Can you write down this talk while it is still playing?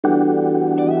Good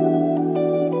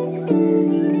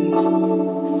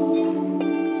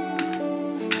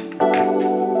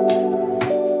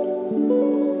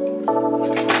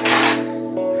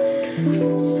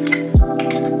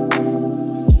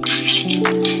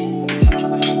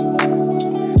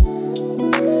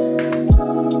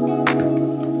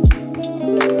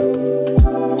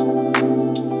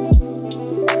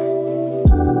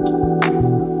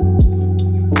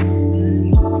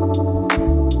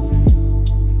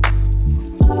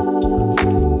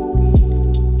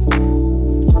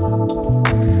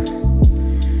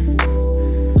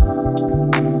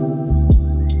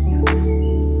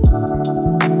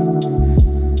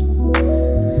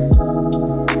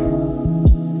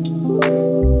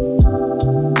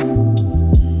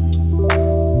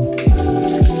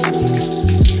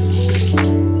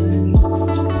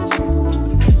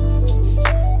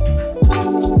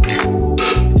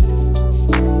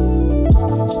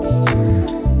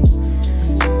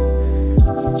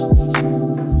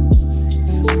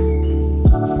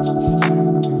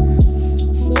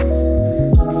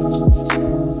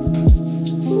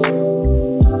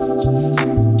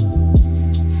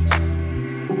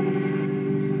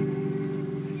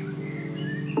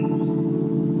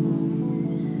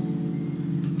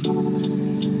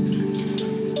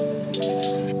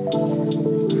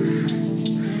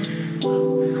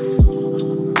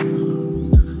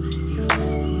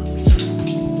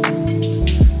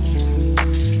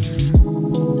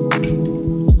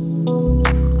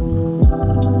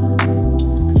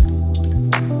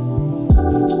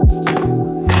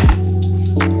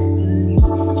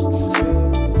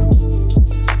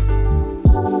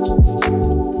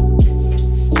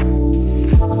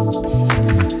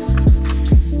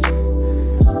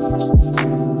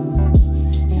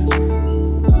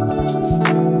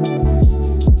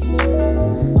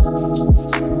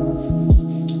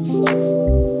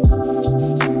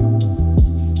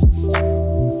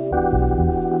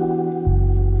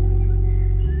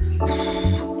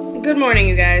morning,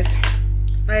 you guys.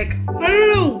 Like, I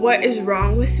don't know what is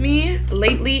wrong with me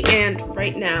lately and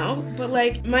right now, but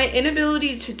like my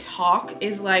inability to talk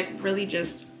is like really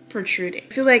just protruding.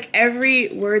 I feel like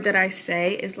every word that I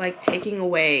say is like taking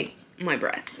away my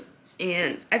breath.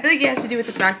 And I feel like it has to do with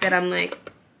the fact that I'm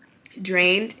like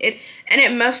drained. And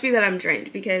it must be that I'm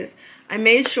drained because I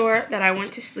made sure that I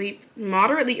went to sleep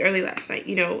moderately early last night.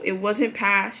 You know, it wasn't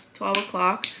past 12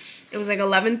 o'clock. It was like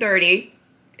 11:30,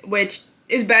 which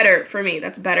is better for me.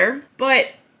 That's better. But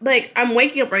like I'm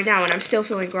waking up right now and I'm still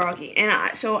feeling groggy.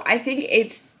 And so I think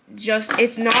it's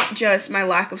not just my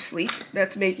lack of sleep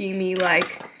that's making me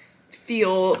like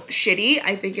feel shitty.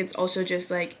 I think it's also just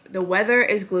like the weather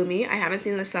is gloomy. I haven't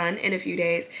seen the sun in a few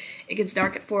days. It gets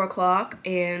dark at 4 o'clock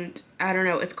and I don't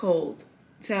know, it's cold.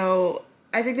 So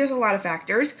I think there's a lot of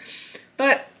factors,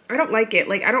 but I don't like it.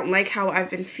 Like I don't like how I've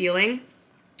been feeling.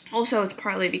 Also, it's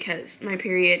partly because my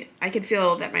period, I can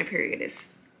feel that my period is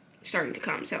starting to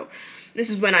come. So this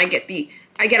is when I get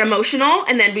emotional,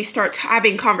 and then we start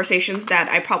having conversations that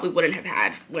I probably wouldn't have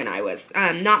had when I was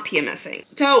not PMSing.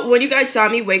 So when you guys saw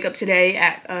me wake up today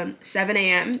at 7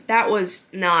 a.m., that was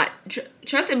not,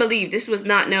 trust and believe, this was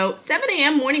not no 7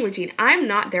 a.m. morning routine. I'm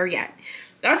not there yet.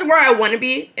 That's where I want to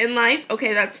be in life.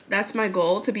 Okay, that's my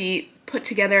goal, to be put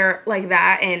together like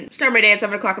that and start my day at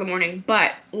 7 o'clock in the morning.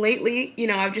 But lately, you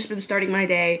know, I've just been starting my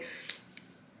day,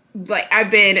 like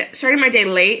I've been starting my day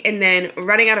late and then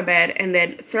running out of bed and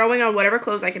then throwing on whatever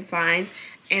clothes I can find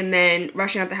and then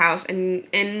rushing out the house and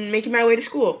making my way to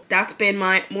school. That's been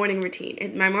my morning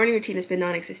routine. My morning routine has been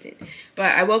non-existent.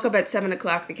 But I woke up at 7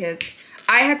 o'clock because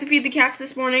I had to feed the cats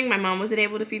this morning. My mom wasn't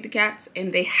able to feed the cats,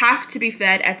 and they have to be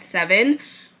fed at 7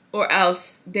 or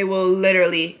else they will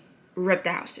literally rip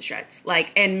the house to shreds,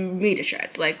 like, and me to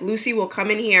shreds. Like, Lucy will come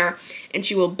in here and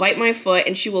she will bite my foot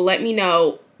and she will let me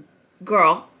know,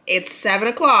 girl, it's 7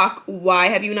 o'clock, why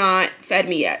have you not fed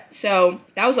me yet? So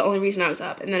that was the only reason I was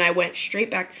up. And then I went straight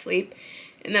back to sleep,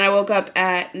 and then I woke up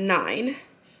at 9,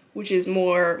 which is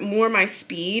more my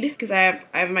speed, because I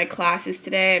have my classes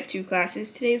today. I have 2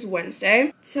 classes. Today's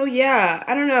Wednesday. So yeah,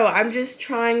 I don't know, I'm just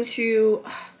trying to,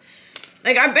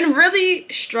 like, I've been really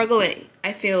struggling,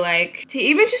 I feel like, to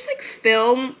even just like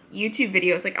film YouTube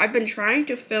videos. Like, I've been trying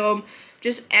to film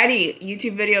just any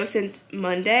YouTube video since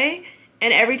Monday,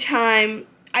 and every time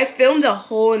I filmed a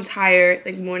whole entire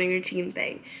like morning routine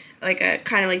thing, like a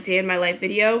kind of like day in my life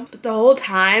video, but the whole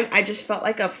time I just felt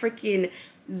like a freaking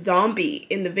zombie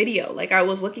in the video. Like, I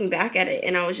was looking back at it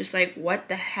and I was just like, what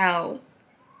the hell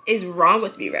is wrong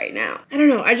with me right now? I don't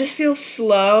know, I just feel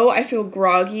slow, I feel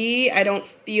groggy, I don't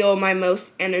feel my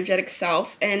most energetic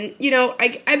self. And you know,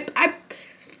 I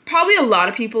probably a lot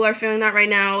of people are feeling that right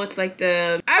now. It's like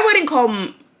I wouldn't call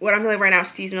what I'm feeling right now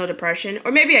seasonal depression,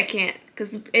 or maybe I can't,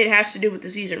 because it has to do with the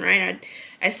season, right?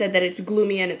 I said that it's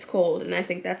gloomy and it's cold, and I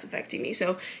think that's affecting me.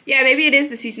 So yeah, maybe it is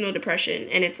the seasonal depression,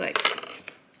 and it's like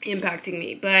impacting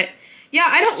me. But yeah,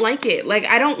 I don't like it. Like,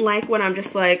 I don't like when I'm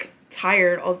just like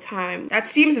tired all the time. That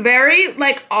seems very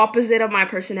like opposite of my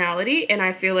personality, and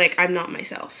I feel like I'm not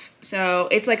myself. So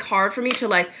it's like hard for me to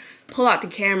like pull out the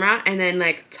camera and then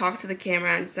like talk to the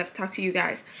camera and stuff, talk to you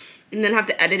guys, and then have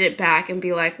to edit it back and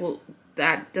be like, well,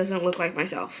 that doesn't look like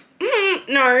myself.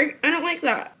 No, I don't like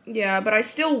that. Yeah, but I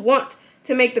still want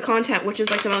to make the content, which is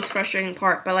like the most frustrating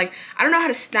part. But like, I don't know how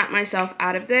to snap myself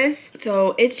out of this.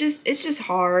 So it's just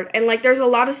hard. And like, there's a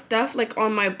lot of stuff like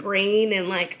on my brain, and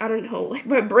like, I don't know, like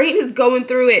my brain is going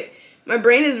through it. My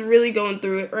brain is really going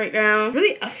through it right now,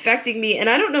 really affecting me. And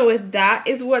I don't know if that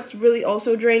is what's really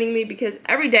also draining me, because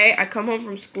every day I come home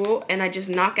from school and I just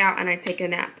knock out and I take a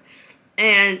nap.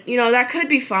 And, you know, that could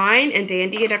be fine and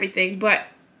dandy and everything. But,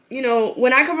 you know,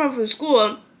 when I come home from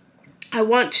school, I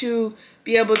want to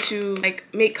be able to like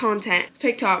make content,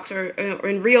 TikToks or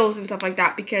in reels and stuff like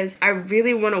that, because I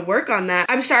really want to work on that.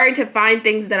 I'm starting to find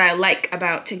things that I like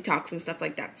about TikToks and stuff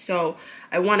like that. So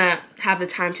I want to have the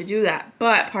time to do that.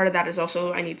 But part of that is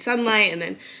also I need sunlight, and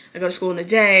then I go to school in the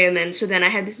day, and then I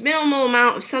have this minimal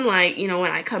amount of sunlight, you know,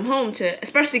 when I come home, to,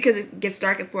 especially because it gets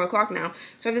dark at 4 o'clock now.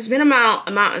 So I have this minimal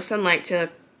amount of sunlight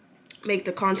to make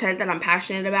the content that I'm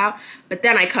passionate about. But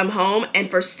then I come home and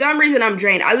for some reason I'm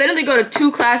drained. I literally go to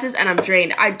 2 classes and I'm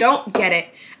drained. I don't get it.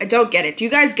 I don't get it. Do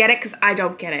you guys get it? Because I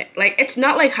don't get it. Like, it's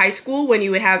not like high school when you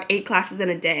would have 8 classes in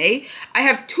a day. I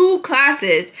have 2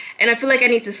 classes and I feel like I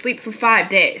need to sleep for 5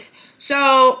 days.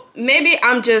 So maybe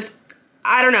I'm just,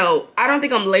 I don't know. I don't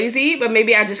think I'm lazy, but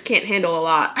maybe I just can't handle a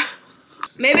lot.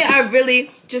 Maybe I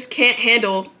really just can't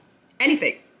handle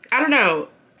anything. I don't know.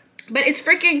 But it's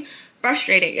freaking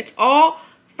frustrating. It's all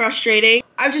frustrating.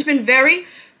 I've just been very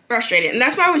frustrated. And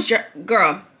that's why I was,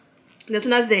 girl, that's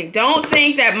another thing. Don't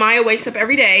think that Maya wakes up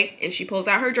every day and she pulls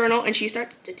out her journal and she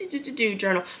starts to do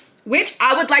journal, which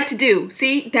I would like to do.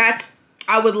 See,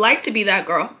 I would like to be that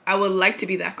girl. I would like to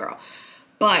be that girl.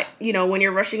 But, you know, when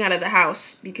you're rushing out of the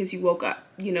house because you woke up,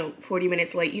 you know, 40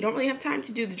 minutes late, you don't really have time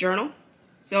to do the journal.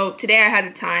 So today I had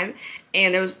the time,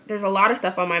 and there's a lot of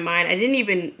stuff on my mind. I didn't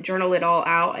even journal it all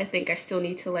out. I think I still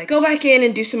need to like go back in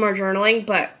and do some more journaling.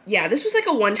 But yeah, this was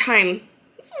a one-time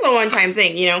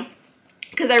thing, you know,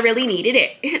 because I really needed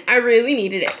it. I really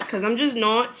needed it because I'm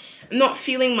not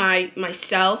feeling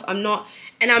myself. I'm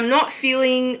not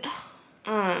feeling,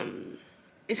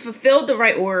 is fulfilled the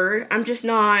right word? I'm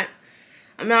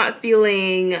not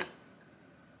feeling,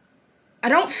 I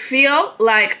don't feel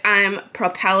like I'm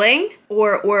propelling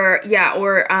or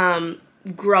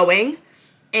growing,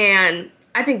 and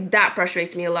I think that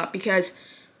frustrates me a lot because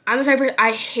I'm the type of person,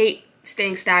 I hate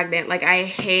staying stagnant. Like, I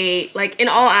hate, like, in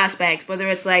all aspects, whether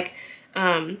it's like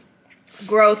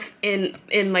growth in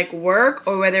like work,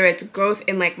 or whether it's growth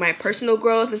in like my personal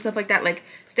growth and stuff like that. Like,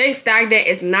 staying stagnant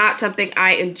is not something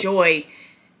I enjoy.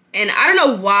 And I don't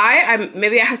know why.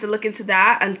 Maybe I have to look into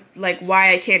that, and like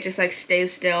why I can't just like stay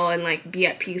still and like be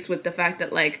at peace with the fact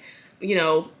that, like, you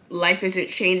know, life isn't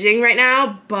changing right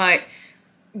now. But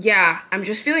yeah, I'm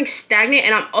just feeling stagnant,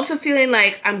 and I'm also feeling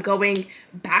like I'm going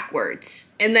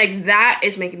backwards, and like that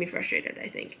is making me frustrated. I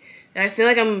think that I feel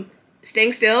like I'm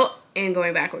staying still and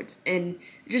going backwards and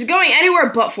just going anywhere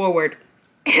but forward.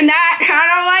 And that,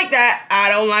 I don't like that. I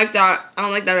don't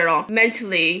like that at all.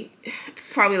 Mentally,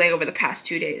 probably like over the past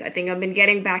 2 days, I think I've been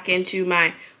getting back into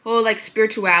my whole like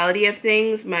spirituality of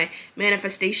things, my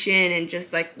manifestation, and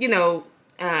just like, you know,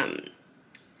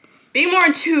 being more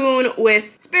in tune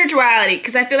with spirituality,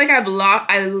 because I feel like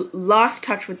I lost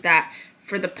touch with that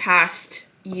for the past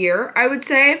year, I would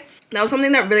say. That was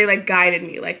something that really like guided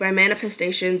me. Like, my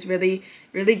manifestations really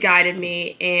guided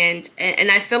me, and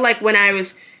I feel like when I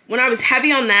was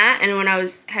heavy on that, and when I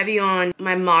was heavy on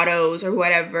my mottos or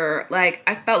whatever, like,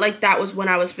 I felt like that was when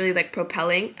I was really like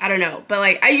propelling. I don't know, but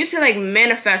like, I used to like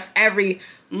manifest every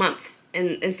month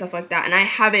and stuff like that, and I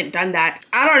haven't done that,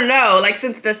 I don't know, like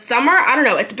since the summer. I don't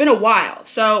know, it's been a while,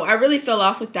 so I really fell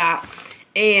off with that.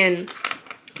 And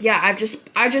yeah, I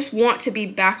just want to be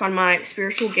back on my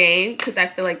spiritual game, because I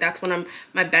feel like that's when I'm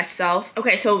my best self.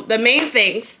 Okay, so the main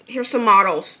things, here's some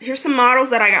models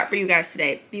that I got for you guys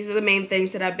today. These are the main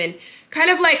things that I've been kind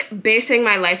of like basing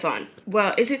my life on.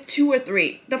 Well, is it 2 or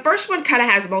 3? The first one kind of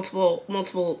has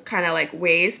multiple kind of like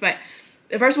ways, but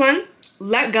the first one,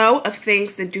 let go of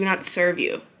things that do not serve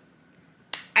you.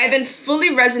 I've been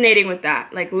fully resonating with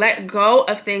that, like, let go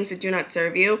of things that do not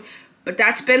serve you. But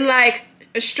that's been like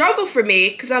a struggle for me,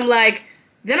 because I'm like,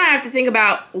 then I have to think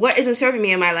about what isn't serving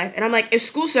me in my life. And I'm like, is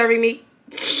school serving me?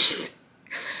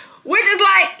 Which is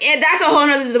like, that's a whole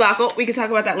nother debacle. We can talk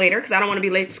about that later because I don't want to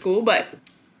be late to school. But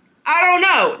I don't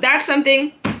know. That's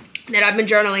something that I've been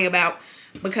journaling about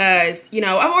because, you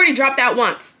know, I've already dropped out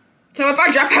once. So if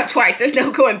I drop out twice, there's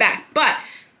no going back. But,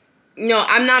 you know,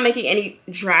 I'm not making any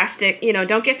drastic, you know,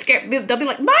 don't get scared. They'll be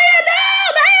like, Maya,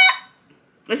 no, Maya.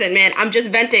 Listen, man, I'm just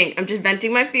venting. I'm just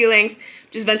venting my feelings.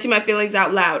 Just venting my feelings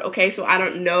out loud, okay? So I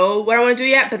don't know what I want to do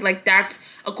yet, but, like, that's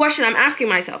a question I'm asking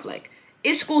myself. Like,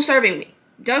 is school serving me?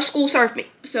 Does school serve me?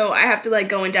 So I have to, like,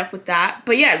 go in depth with that.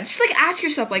 But, yeah, just, like, ask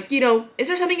yourself, like, you know, is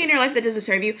there something in your life that doesn't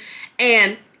serve you?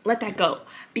 And let that go.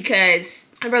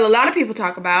 Because I've heard a lot of people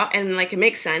talk about, and, like, it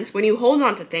makes sense, when you hold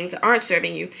on to things that aren't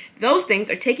serving you, those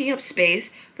things are taking up space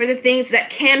for the things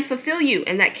that can fulfill you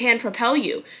and that can propel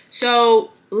you.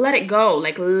 So let it go.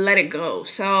 Like, let it go.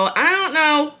 So I don't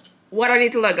know what I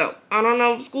need to let go. I don't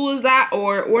know if school is that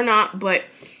or not, but,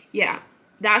 yeah.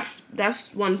 That's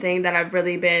one thing that I've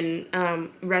really been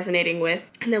resonating with.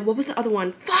 And then what was the other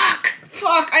one? Fuck!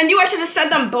 I knew I should have said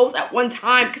them both at one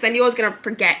time because I knew I was gonna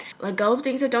forget. Let go of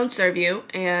things that don't serve you.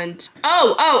 And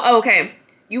okay.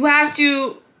 You have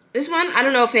to. This one, I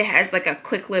don't know if it has like a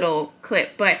quick little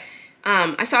clip, but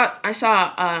I saw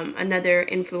another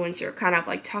influencer kind of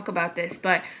like talk about this.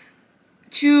 But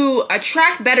to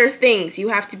attract better things, you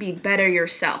have to be better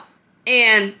yourself.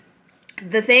 And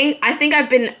the thing, I think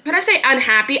I've been, could I say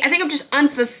unhappy? I think I'm just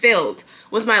unfulfilled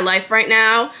with my life right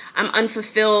now. I'm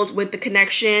unfulfilled with the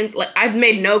connections. Like, I've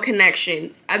made no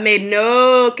connections.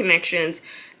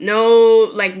 No,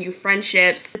 like, new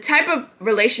friendships. The type of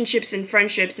relationships and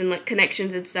friendships and, like,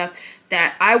 connections and stuff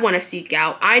that I want to seek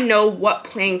out, I know what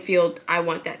playing field I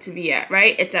want that to be at,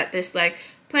 right? It's at this, like,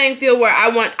 playing field where I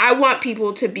want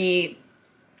people to be,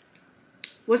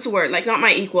 what's the word? Like, not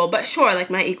my equal, but sure, like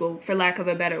my equal, for lack of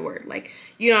a better word. Like,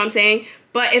 you know what I'm saying?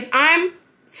 But if I'm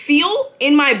feel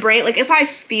in my brain, like if I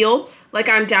feel like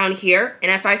I'm down here and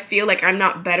if I feel like I'm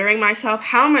not bettering myself,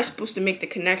 how am I supposed to make the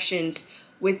connections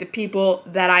with the people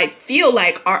that I feel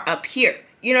like are up here?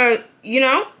 You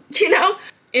know?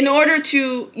 In order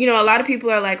to, you know, a lot of people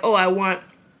are like, oh, I want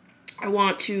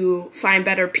to find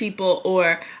better people,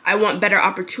 or I want better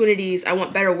opportunities. I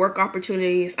want better work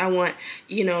opportunities. I want,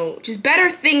 you know, just better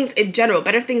things in general,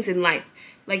 better things in life.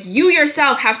 Like, you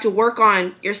yourself have to work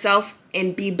on yourself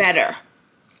and be better.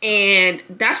 And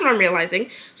that's what I'm realizing.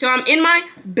 So I'm in my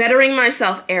bettering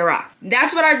myself era.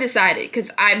 That's what I've decided, because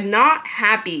I'm not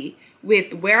happy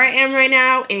with where I am right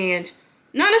now, and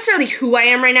not necessarily who I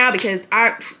am right now, because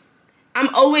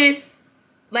I'm always,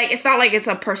 like, it's not like it's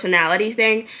a personality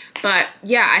thing, but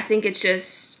yeah, I think it's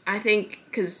just,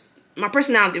 because my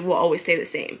personality will always stay the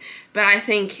same, but I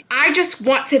think I just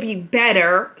want to be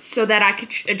better so that I could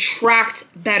attract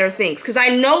better things, because I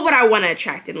know what I want to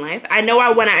attract in life. I know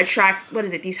I want to attract, what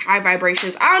is it, these high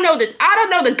vibrations. I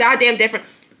don't know the goddamn difference.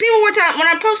 People were telling, when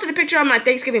I posted a picture on my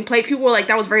Thanksgiving plate, people were like,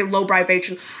 that was very low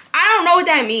vibration. I don't know what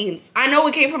that means. I know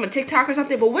it came from a TikTok or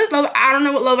something, but what's low? I don't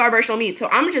know what low vibrational means, so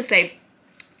I'm gonna just say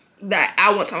that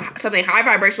I want something high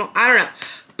vibrational. I don't know,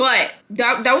 but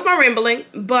that was my rambling.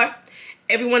 But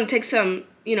if you want to take some,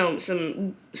 you know,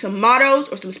 some mottos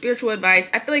or some spiritual advice,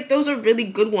 I feel like those are really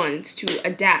good ones to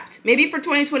adapt. Maybe for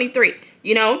 2023,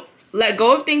 you know, let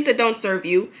go of things that don't serve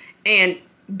you and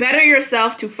better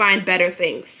yourself to find better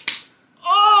things.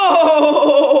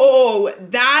 Oh,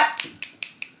 that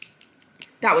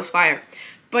was fire.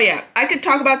 But yeah, I could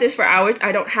talk about this for hours.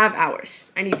 I don't have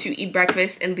hours. I need to eat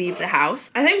breakfast and leave the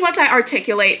house. I think once I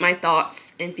articulate my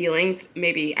thoughts and feelings,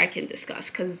 maybe I can discuss,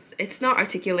 because it's not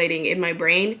articulating in my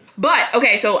brain. But,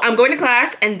 okay, so I'm going to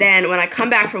class, and then when I come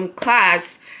back from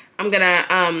class, I'm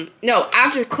gonna, no,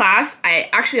 after class,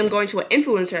 I'm going to an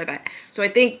influencer event. So I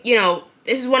think, you know,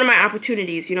 this is one of my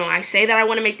opportunities. You know, I say that I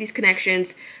want to make these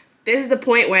connections. This is the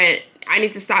point when I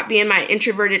need to stop being my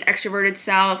introverted, extroverted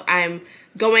self. I'm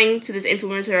going to this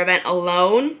influencer event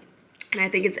alone, and I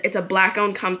think it's a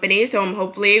black-owned company, so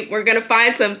hopefully we're gonna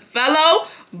find some fellow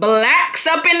blacks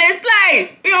up in this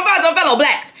place. We're gonna find some fellow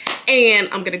blacks, and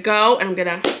I'm gonna go and I'm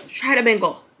gonna try to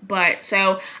mingle. But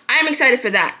so I'm excited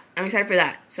for that.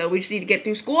 So we just need to get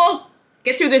through school,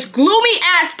 get through this gloomy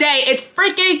ass day. It's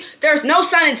freaking, there's no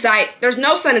sun in sight,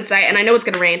 and I know it's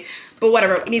gonna rain. But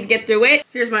whatever, we need to get through it.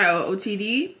 Here's my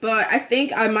OOTD, but I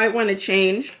think I might want to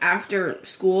change after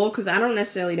school, because I don't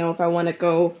necessarily know if I want to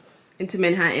go into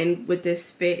Manhattan with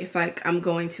this fit, if like I'm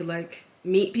going to like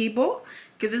meet people,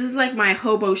 because this is like my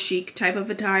hobo chic type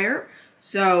of attire.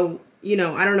 So, you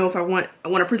know, I don't know if I want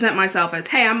to present myself as,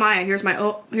 hey, I'm Maya, here's my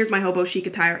hobo chic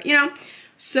attire, you know?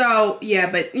 So, yeah,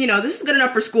 but, you know, this is good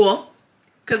enough for school,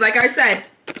 because like I said,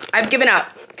 I've given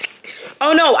up.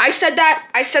 Oh no, I said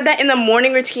that in the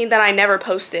morning routine that I never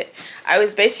posted. I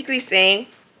was basically saying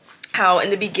how in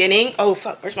the beginning, oh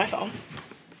fuck, where's my phone?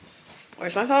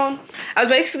 Where's my phone? I was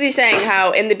basically saying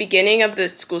how in the beginning of the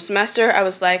school semester, I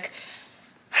was like,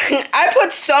 I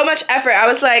put so much effort. I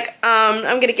was like,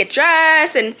 I'm gonna get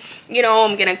dressed and, you know,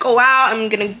 I'm gonna go out, I'm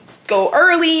gonna go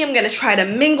early, I'm gonna try to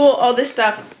mingle, all this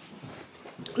stuff.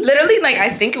 Literally, like, I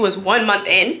think it was 1 month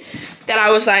in that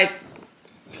I was like,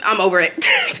 I'm over it.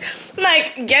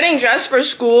 Like, getting dressed for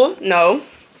school, no.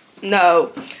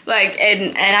 Like,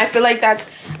 and I feel like that's,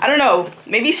 I don't know,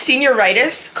 maybe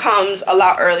senioritis comes a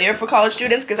lot earlier for college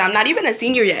students because I'm not even a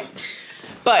senior yet.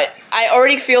 But I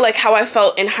already feel like how I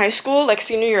felt in high school, like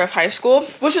senior year of high school,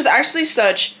 which was actually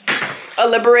such a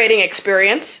liberating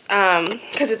experience,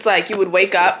 because it's like you would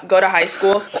wake up, go to high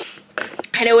school,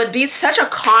 and it would be such a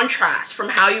contrast from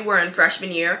how you were in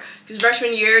freshman year. Because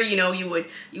freshman year, you know, you would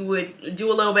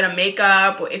do a little bit of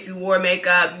makeup, or if you wore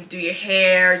makeup, you do your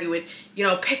hair, you would, you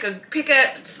know, pick a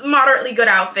moderately good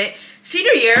outfit.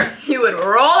 Senior year, you would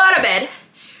roll out of bed,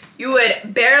 you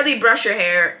would barely brush your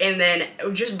hair, and then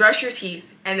just brush your teeth,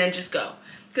 and then just go.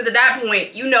 Because at that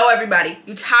point, you know everybody,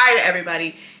 you tired of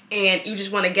everybody, and you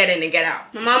just want to get in and get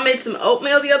out. My mom made some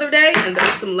oatmeal the other day, and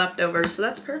there's some leftovers, so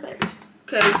that's perfect.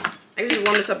 Because I just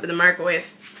warm this up in the microwave.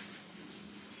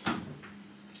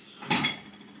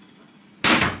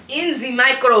 In the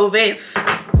microwave.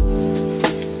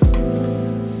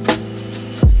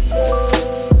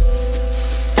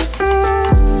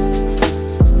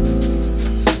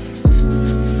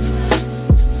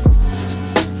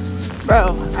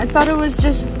 Bro, I thought it was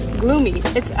just gloomy.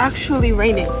 It's actually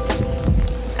raining.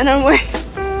 And I'm wearing...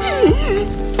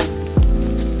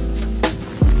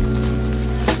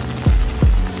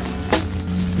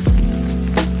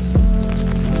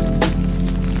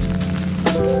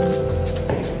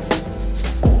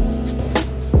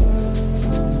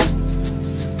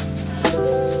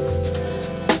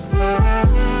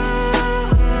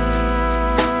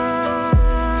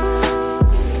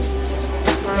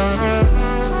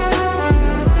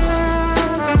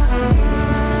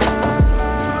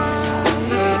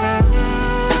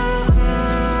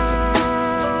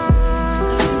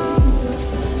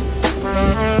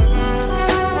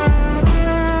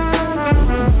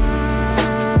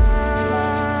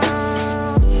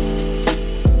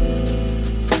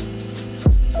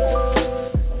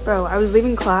 Bro, I was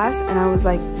leaving class and I was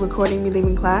like recording me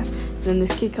leaving class, and then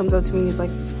this kid comes up to me and he's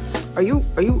like, are you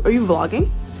vlogging?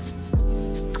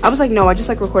 I was like, no, I just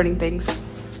like recording things.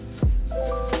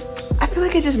 I feel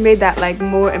like I just made that like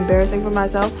more embarrassing for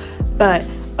myself, but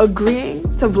agreeing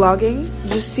to vlogging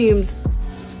just seems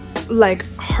like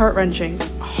heart-wrenching.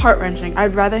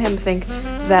 I'd rather him think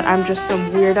that I'm just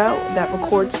some weirdo that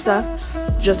records stuff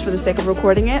just for the sake of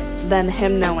recording it than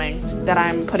him knowing that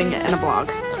I'm putting it in a vlog.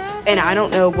 And I don't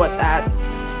know what that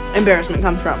embarrassment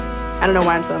comes from. I don't know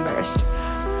why I'm so embarrassed.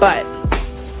 But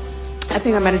I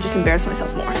think I might have just embarrassed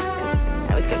myself more. Because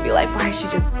I was gonna be like, why is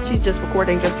she's just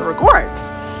recording just to record?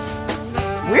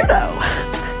 Weirdo.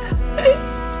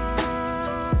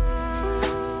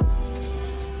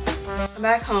 I'm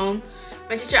back home.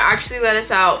 My teacher actually let us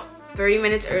out 30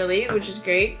 minutes early, which is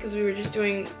great because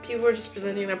people were just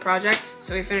presenting their projects,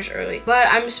 so we finished early. But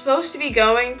I'm supposed to be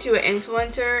going to an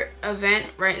influencer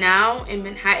event right now in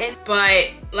Manhattan, but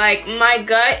like my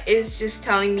gut is just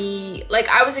telling me, like,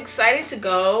 I was excited to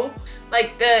go.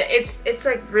 Like it's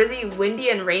like really windy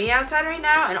and rainy outside right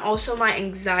now, and also my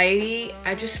anxiety,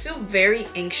 I just feel very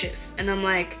anxious, and I'm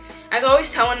like, I can always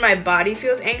tell when my body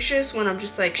feels anxious when I'm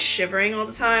just like shivering all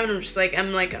the time, and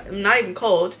I'm not even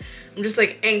cold. I'm just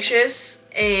like anxious,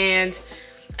 and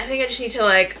I think I just need to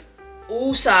like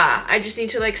I just need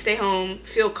to like stay home,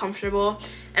 feel comfortable.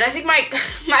 And I think my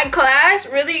class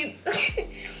really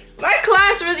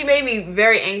made me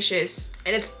very anxious.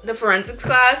 And it's the forensics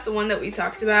class, the one that we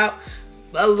talked about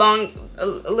a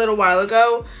little while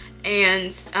ago.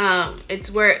 And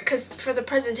it's where, because for the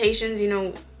presentations, you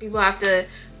know, people have to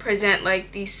present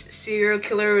like these serial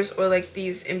killers or like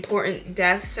these important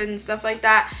deaths and stuff like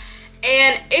that.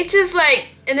 And it just like,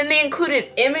 and then they included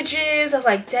images of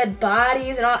like dead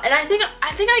bodies and all, and I think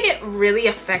I get really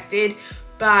affected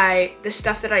by the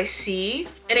stuff that I see,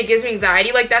 and it gives me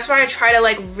anxiety. Like, that's why I try to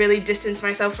like really distance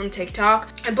myself from TikTok.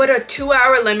 I put a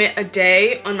 2-hour limit a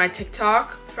day on my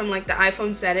TikTok from like the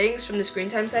iPhone settings, from the screen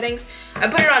time settings. I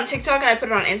put it on TikTok and I put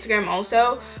it on Instagram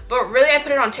also, but really I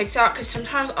put it on TikTok because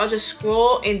sometimes I'll just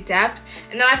scroll in depth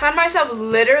and then I find myself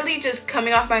literally just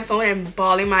coming off my phone and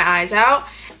bawling my eyes out.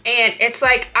 And it's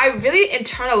like, I really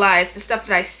internalize the stuff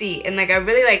that I see, and like I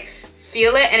really like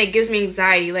feel it, and it gives me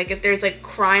anxiety. Like if there's like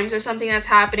crimes or something that's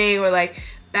happening, or like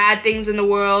bad things in the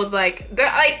world. Like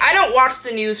I don't watch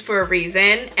the news for a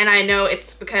reason, and I know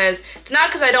it's because it's not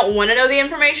because I don't want to know the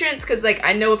information. It's because like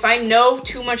I know if I know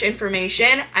too much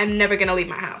information, I'm never gonna leave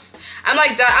my house. I'm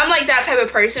like that type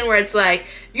of person where it's like,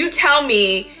 you tell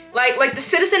me, like the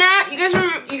Citizen app. You guys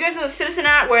know the Citizen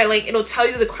app where like it'll tell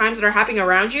you the crimes that are happening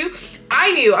around you.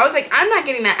 I was like, I'm not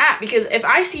getting that app, because if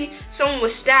I see someone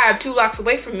was stabbed 2 blocks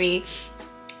away from me,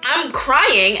 I'm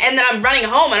crying and then I'm running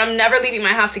home and I'm never leaving my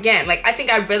house again. Like I think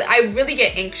I really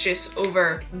get anxious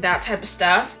over that type of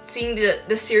stuff. Seeing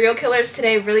the serial killers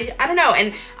today really, I don't know.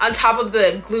 And on top of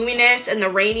the gloominess and the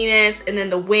raininess and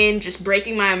then the wind just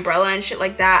breaking my umbrella and shit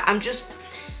like that, I'm just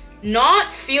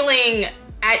not feeling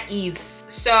at ease.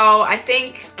 So I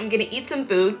think I'm gonna eat some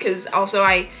food, because also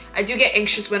I do get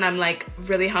anxious when I'm like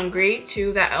really hungry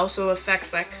too. That also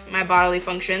affects like my bodily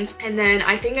functions. And then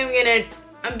I think I'm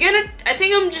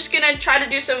just gonna try to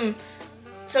do some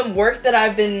work that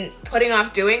I've been putting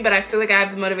off doing, but I feel like I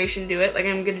have the motivation to do it. Like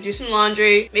I'm gonna do some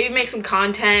laundry, maybe make some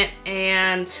content,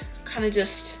 and kind of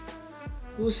just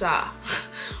woosah.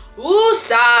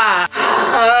 Woosah.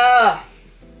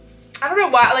 I don't know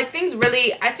why, like things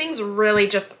really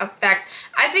just affect.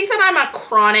 I think that I'm a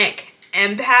chronic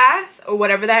empath, or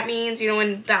whatever that means. You know,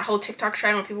 when that whole TikTok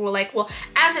trend where people were like, well,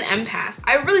 as an empath,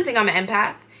 I really think I'm an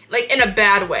empath. Like in a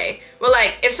bad way. Well,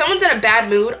 like if someone's in a bad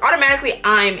mood, automatically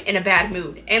I'm in a bad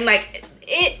mood. And like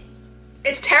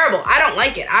it's terrible. I don't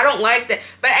like it. I don't like that.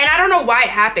 And I don't know why it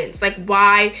happens. Like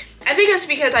why? I think it's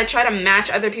because I try to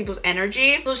match other people's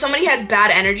energy. So if somebody has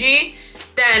bad energy,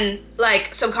 then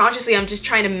like subconsciously I'm just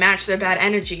trying to match their bad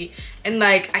energy. And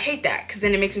like I hate that, because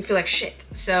then it makes me feel like shit.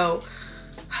 So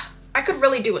I could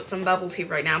really do with some bubble tea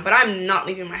right now, but I'm not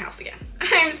leaving my house again.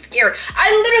 I'm scared.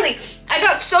 I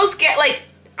got so scared. Like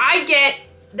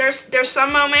there's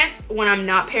some moments when I'm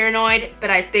not paranoid, but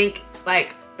I think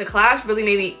like the class really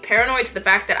made me paranoid to the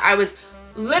fact that I was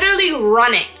literally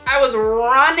running. I was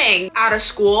running out of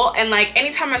school, and like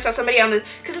anytime I saw somebody on the,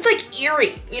 because it's like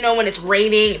eerie, you know, when it's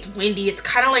raining, it's windy, it's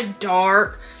kind of like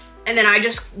dark. And then I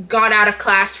just got out of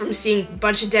class from seeing a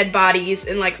bunch of dead bodies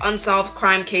and like unsolved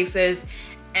crime cases.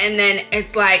 And then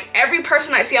it's like every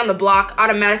person I see on the block,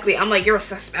 automatically I'm like, you're a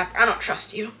suspect. I don't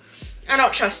trust you. I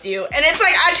don't trust you. And it's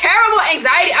like a terrible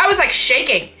anxiety. I was like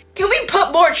shaking. Can we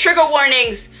put more trigger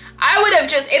warnings? I would have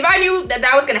just, if I knew that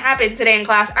that was gonna happen today in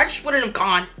class, I just wouldn't have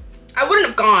gone. I wouldn't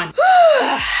have gone.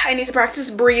 I need to practice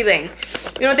breathing.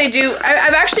 You know what they do?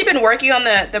 I've actually been working on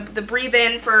the breathe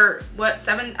in for what,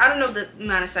 7, I don't know the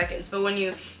amount of seconds, but when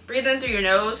you breathe in through your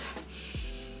nose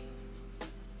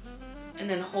and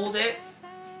then hold it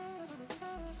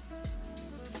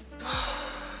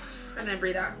and then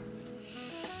breathe out.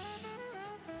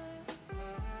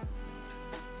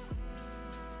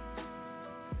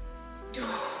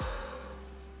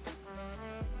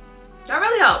 That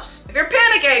really helps. If you're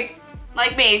panicking,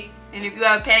 like me, and if you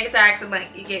have panic attacks and like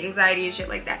you get anxiety and shit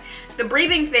like that, the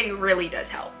breathing thing really does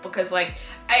help, because like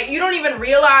you don't even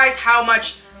realize how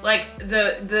much like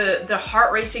the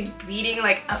heart racing beating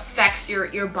like affects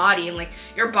your body, and like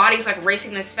your body's like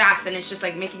racing this fast, and it's just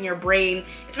like making your brain,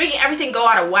 it's making everything go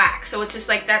out of whack. So it's just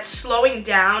like that slowing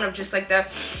down of just like the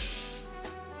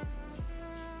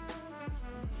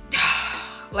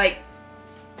like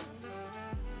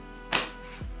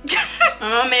my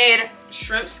mom made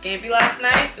shrimp scampi last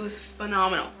night. It was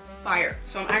phenomenal. Fire.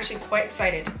 So I'm actually quite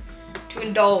excited to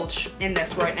indulge in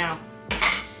this right now.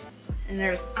 And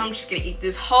I'm just gonna eat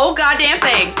this whole goddamn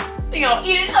thing. You gonna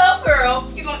eat it up,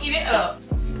 girl. You gonna eat it up.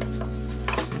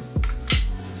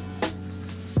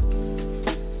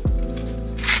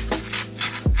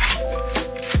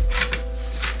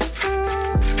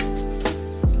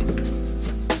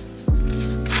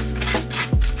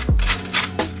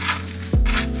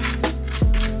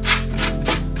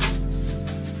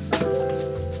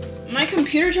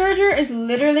 Computer charger is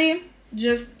literally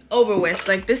just over with.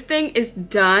 Like this thing is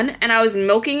done, and I was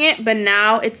milking it, but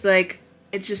now it's like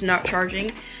it's just not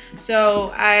charging.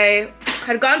 So I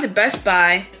had gone to Best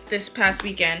Buy this past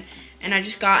weekend, and I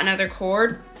just got another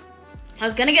cord. I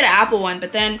was gonna get an Apple one,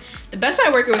 but then the Best Buy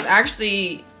worker was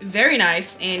actually very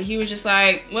nice, and he was just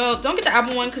like, well, don't get the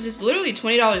Apple one because it's literally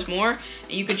 $20 more,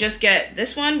 and you could just get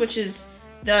this one, which is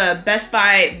the Best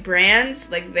Buy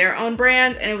brands, like their own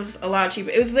brand, and it was a lot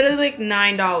cheaper. It was literally like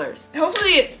 $9.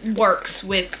 Hopefully it works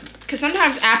with, because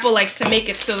sometimes Apple likes to make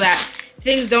it so that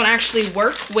things don't actually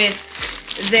work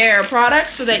with their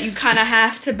products, so that you kind of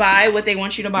have to buy what they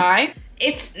want you to buy.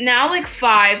 It's now like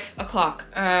 5 o'clock.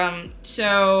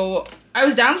 So I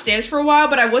was downstairs for a while,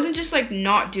 but I wasn't just like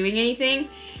not doing anything.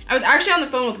 I was actually on the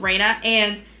phone with Raina,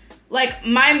 and Like,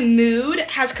 my mood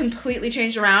has completely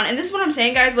changed around. And this is what I'm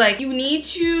saying, guys. Like, you need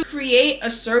to create a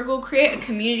circle, create a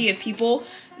community of people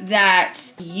that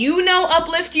you know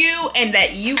uplift you and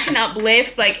that you can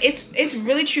uplift. Like, it's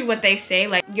really true what they say.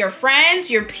 Like, your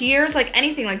friends, your peers, like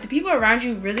anything, like the people around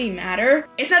you really matter.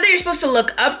 It's not that you're supposed to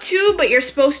look up to, but you're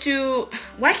supposed to,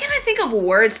 why can't I think of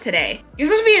words today? You're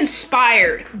supposed to be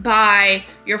inspired by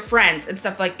your friends and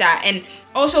stuff like that. And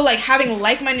also, like, having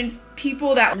like-minded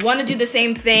people that want to do the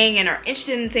same thing and are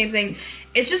interested in the same things.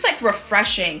 It's just like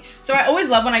refreshing. So I always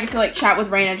love when I get to like chat with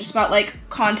Raina just about like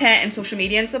content and social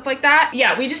media and stuff like that.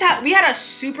 Yeah, we had a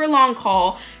super long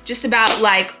call just about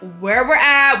like where we're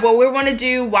at, what we want to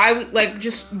do, why we like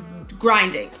just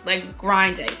grinding.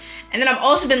 And then I've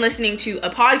also been listening to a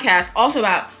podcast also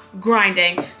about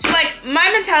grinding. So like my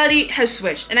mentality has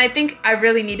switched and I think I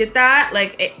really needed that.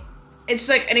 Like it's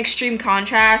like an extreme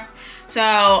contrast. So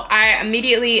I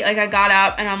immediately, like, I got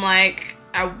up and I'm like,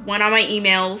 I went on my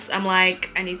emails. I'm like,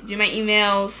 I need to do my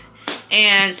emails.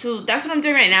 And so that's what I'm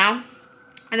doing right now.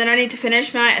 And then I need to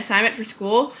finish my assignment for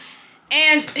school.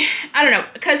 And I don't know,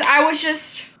 because I was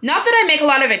just, not that I make a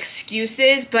lot of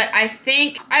excuses, but I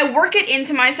think I work it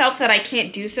into myself that I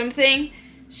can't do something.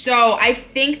 So I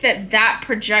think that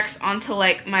projects onto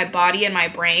like my body and my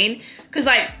brain. Because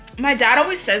like, my dad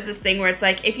always says this thing where it's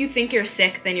like, if you think you're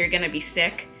sick, then you're gonna be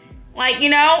sick. Like, you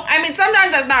know, I mean,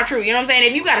 sometimes that's not true. You know what I'm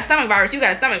saying? If you got a stomach virus, you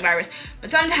got a stomach virus. But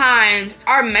sometimes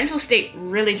our mental state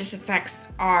really just affects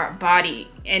our body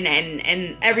and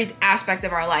every aspect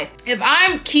of our life. If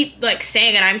I'm keep like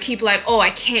saying and I'm keep like, oh,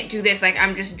 I can't do this. Like,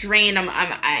 I'm just drained.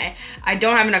 I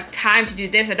don't have enough time to do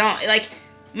this. I don't, like,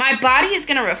 my body is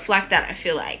going to reflect that, I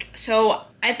feel like. So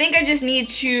I think I just need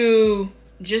to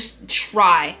just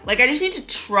try. Like, I just need to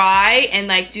try and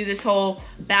like do this whole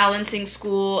balancing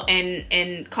school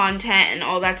and content and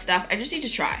all that stuff. I just need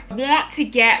to try. I want to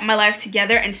get my life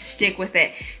together and stick with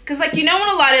it. Cause like, you know, when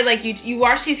a lot of like you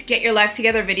watch these get your life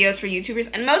together videos for YouTubers,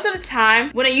 and most of the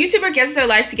time when a YouTuber gets their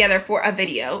life together for a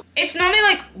video, it's normally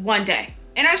like one day.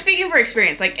 And I'm speaking for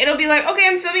experience. Like, it'll be like, okay,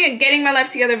 I'm filming a getting my life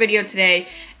together video today,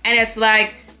 and it's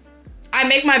like I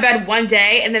make my bed one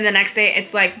day and then the next day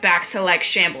it's like back to like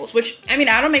shambles, which, I mean,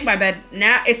 I don't make my bed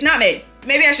now. It's not made.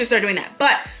 Maybe I should start doing that.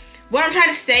 But what I'm trying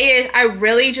to say is I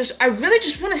really just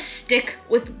want to stick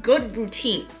with good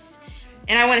routines.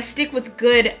 And I want to stick with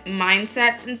good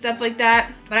mindsets and stuff like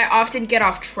that. But I often get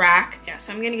off track. Yeah,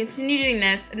 so I'm going to continue doing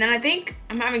this. And then I think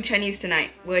I'm having Chinese tonight,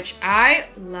 which I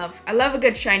love. I love a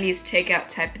good Chinese takeout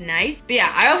type night. But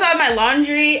yeah, I also have my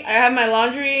laundry. I have my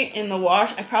laundry in the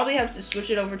wash. I probably have to switch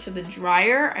it over to the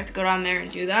dryer. I have to go down there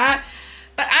and do that.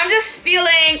 But I'm just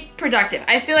feeling productive.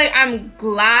 I feel like I'm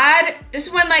glad. This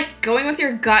is when like going with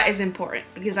your gut is important,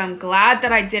 because I'm glad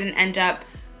that I didn't end up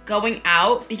going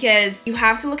out, because you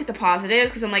have to look at the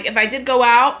positives. Because I'm like, if I did go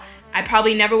out, I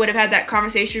probably never would have had that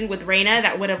conversation with Raina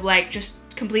that would have like just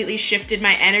completely shifted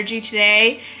my energy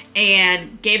today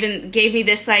and gave me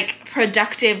this like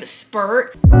productive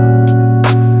spurt.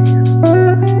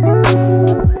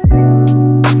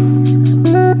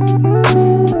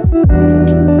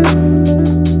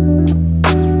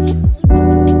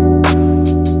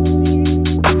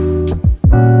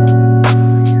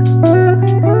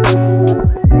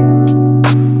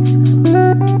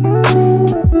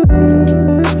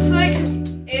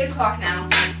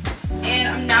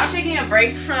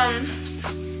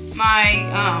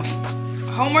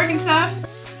 Homework and stuff.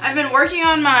 I've been working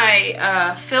on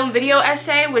my film video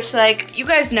essay, which, like, you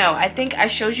guys know, I think I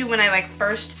showed you when I like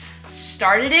first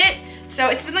started it. So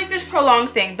it's been like this prolonged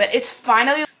thing, but it's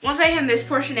finally, once I hand this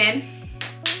portion in,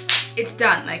 it's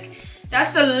done. Like,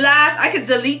 that's the last. I could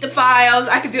delete the files.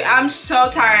 I'm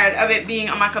so tired of it being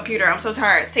on my computer. I'm so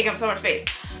tired. It's taking up so much space.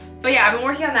 But yeah, I've been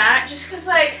working on that just because,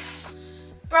 like,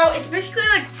 bro, it's basically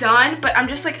like done, but I'm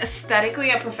just like aesthetically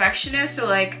a perfectionist, so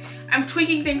like I'm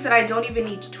tweaking things that I don't even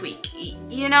need to tweak,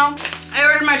 you know? I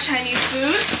ordered my Chinese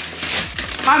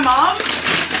food. My mom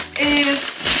is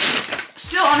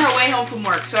still on her way home from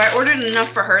work, so I ordered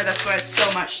enough for her. That's why it's so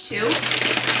much too.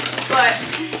 But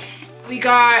we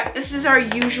got, this is our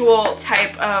usual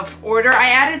type of order. I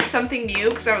added something new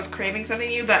because I was craving something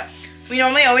new, but we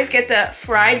normally always get the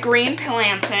fried green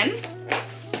plantain.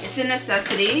 It's a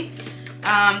necessity.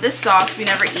 This sauce we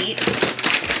never eat.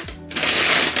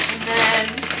 And then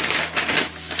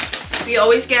we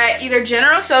always get either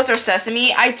General Tso's or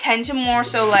sesame. I tend to more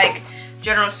so like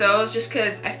General Tso's just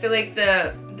because I feel like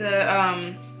I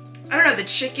don't know, the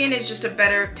chicken is just a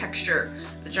better texture,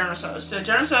 the General Tso's. So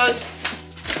General Tso's,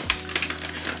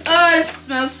 oh, this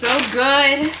smells so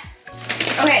good.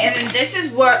 Okay, and then this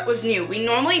is what was new. We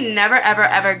normally never ever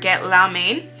ever get lau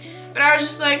mein, but I was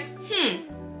just like,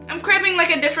 I'm craving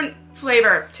like a different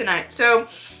flavor tonight. So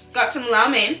got some lau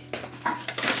mein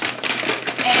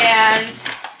and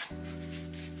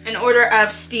an order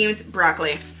of steamed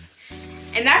broccoli.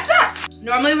 And that's that.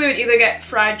 Normally we would either get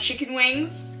fried chicken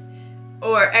wings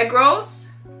or egg rolls,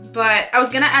 but I was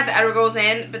gonna add the egg rolls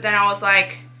in, but then I was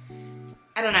like,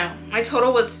 I don't know, my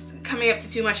total was coming up to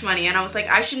too much money, and I was like,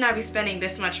 I should not be spending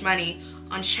this much money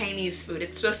on Chinese food.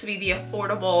 It's supposed to be the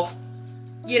affordable,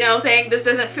 you know, thing. This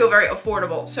doesn't feel very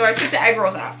affordable. So I took the egg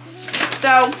rolls out.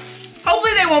 So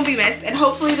hopefully they won't be missed, and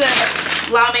hopefully the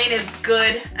lau mein is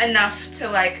good enough to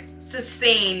like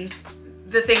sustain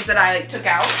the things that I like took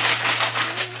out.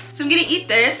 So I'm gonna eat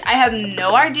this. I have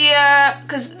no idea,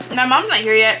 because my mom's not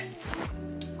here yet.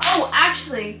 Oh,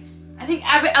 actually, I think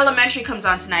Abbott Elementary comes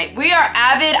on tonight. We are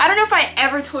avid. I don't know if I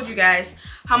ever told you guys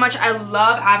how much I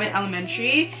love Abbott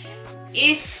Elementary.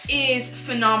 It is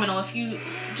phenomenal. If you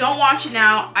don't watch it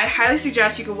now, I highly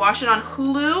suggest you can watch it on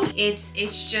Hulu.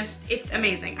 It's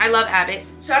amazing. I love Abbott.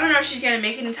 So I don't know if she's gonna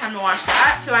make it in time to watch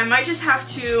that. So I might just have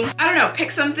to, I don't know, pick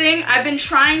something. I've been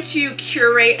trying to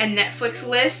curate a Netflix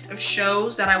list of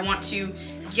shows that I want to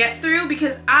get through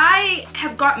because I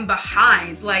have gotten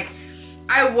behind. Like,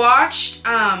 I watched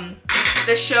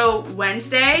the show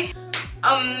Wednesday.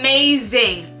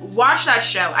 Amazing. Watch that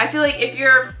show. I feel like if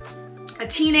you're a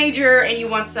teenager and you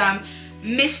want some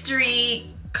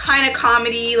mystery kind of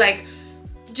comedy, like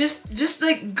just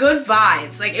like good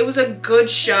vibes, like it was a good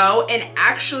show, and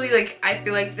actually like I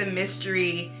feel like the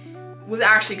mystery was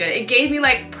actually good. It gave me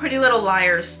like Pretty Little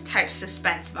Liars type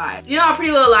suspense vibe. You know how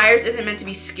Pretty Little Liars isn't meant to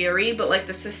be scary, but like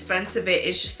the suspense of it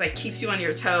is just like keeps you on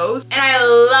your toes. And I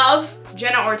love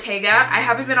Jenna Ortega. I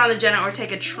haven't been on the Jenna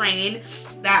Ortega train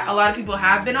that a lot of people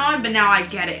have been on, but now I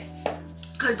get it.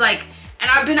 Cause like, and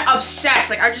I've been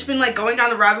obsessed. Like I've just been like going down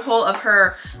the rabbit hole of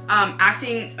her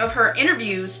acting, of her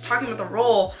interviews, talking about the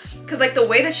role. Cause like the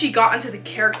way that she got into the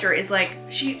character is like,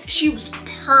 she was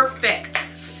perfect.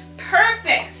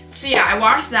 Perfect. So yeah, I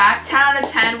watched that. 10 out of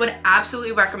 10, would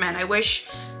absolutely recommend. I wish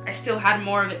I still had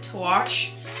more of it to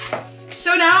watch.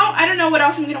 So now, I don't know what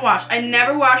else I'm gonna watch. I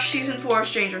never watched season 4 of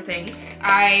Stranger Things.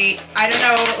 I don't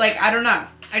know, like, I don't know.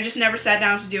 I just never sat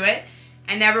down to do it.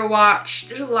 I never watched,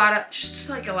 there's a lot of, just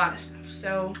like a lot of stuff.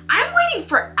 So I'm waiting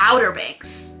for Outer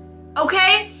Banks,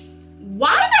 okay?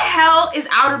 Why the hell is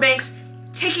Outer Banks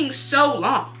taking so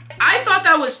long? I thought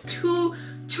that was two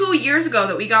years ago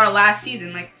that we got a last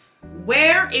season. Like,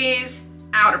 where is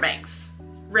Outer Banks?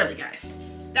 Really, guys?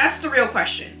 That's the real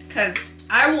question, because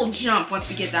I will jump once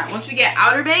we get that. Once we get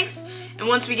Outer Banks, and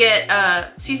once we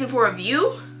get season 4 of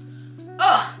You,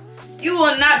 ugh, you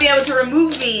will not be able to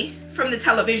remove me from the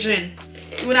television.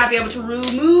 You will not be able to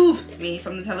remove me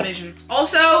from the television.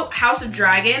 Also, House of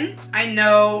Dragon. I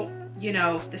know, you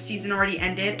know, the season already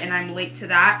ended and I'm late to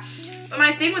that. But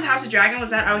my thing with House of Dragon was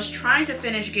that I was trying to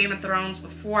finish Game of Thrones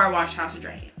before I watched House of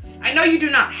Dragon. I know you do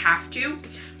not have to,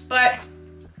 but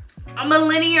I'm a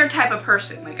linear type of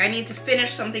person. Like, I need to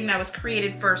finish something that was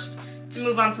created first to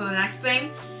move on to the next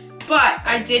thing. But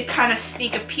I did kind of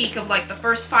sneak a peek of like the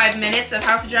first 5 minutes of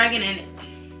House of Dragon, and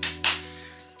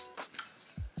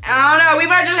I don't know, we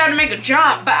might just have to make a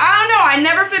jump, but I don't know, I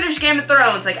never finished Game of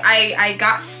Thrones. Like, I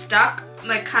got stuck,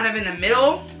 like, kind of in the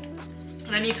middle,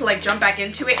 and I need to, like, jump back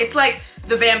into it. It's like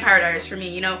the Vampire Diaries for me,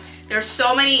 you know? There's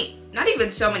so many, not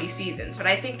even so many seasons, but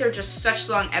I think they're just such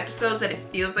long episodes that it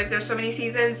feels like there's so many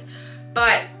seasons.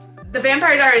 But the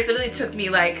Vampire Diaries literally took me,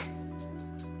 like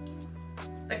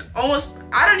almost,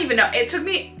 I don't even know, it took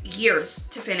me years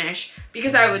to finish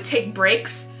because I would take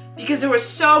breaks because there was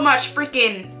so much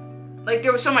freaking, like,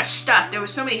 there was so much stuff, there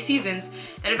was so many seasons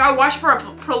that if I watch for a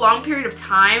prolonged period of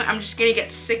time, I'm just gonna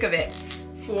get sick of it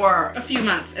for a few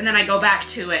months and then I go back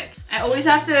to it. I always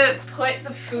have to put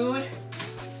the food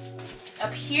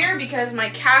up here because my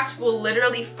cats will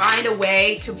literally find a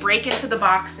way to break into the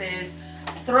boxes,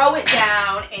 throw it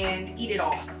down, and eat it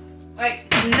all. Like,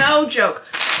 no joke.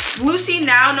 Lucy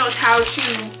now knows how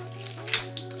to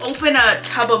open a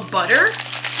tub of butter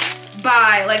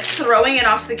by like throwing it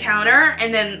off the counter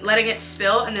and then letting it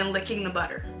spill and then licking the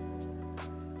butter.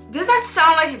 Does that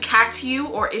sound like a cat to you,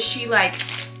 or is she like,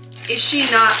 is she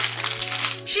not?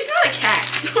 She's not a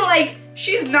cat. Like,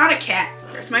 she's not a cat.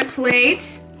 There's my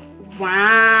plate.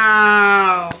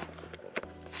 Wow.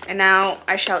 And now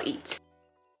I shall eat.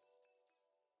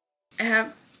 I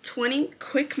have 20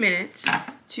 quick minutes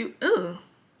to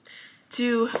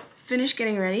finish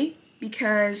getting ready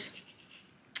because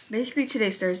basically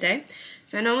today's Thursday,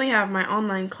 so I normally have my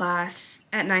online class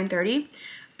at 9:30,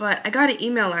 but I got an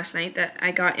email last night that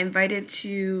I got invited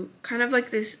to kind of like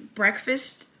this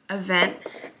breakfast event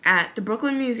at the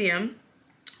Brooklyn Museum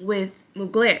with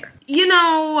Mugler. You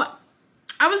know,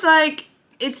 I was like,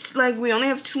 it's like we only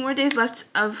have 2 more days left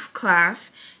of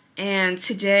class, and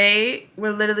today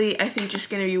we're literally, I think, just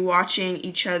gonna be watching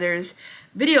each other's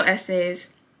video essays.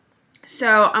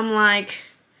 So I'm like,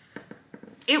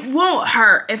 it won't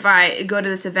hurt if I go to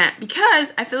this event,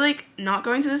 because I feel like not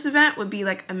going to this event would be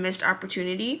like a missed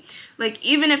opportunity. Like,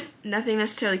 even if nothing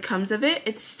necessarily comes of it,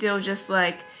 it's still just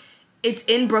like, it's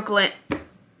in Brooklyn.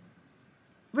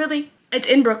 Really? It's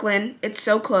in Brooklyn. It's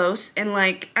so close. And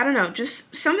like, I don't know,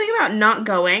 just something about not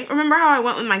going. Remember how I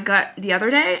went with my gut the other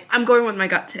day? I'm going with my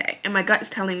gut today. And my gut is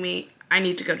telling me I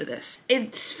need to go to this.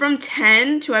 It's from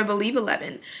 10 to, I believe,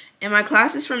 11. And my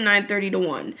class is from 9:30 to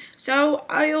 1. So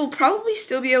I'll probably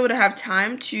still be able to have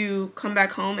time to come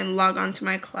back home and log on to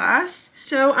my class.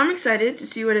 So I'm excited to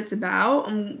see what it's about.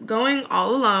 I'm going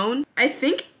all alone. I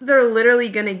think they're literally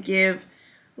gonna give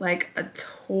like a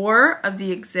tour of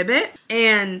the exhibit.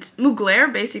 And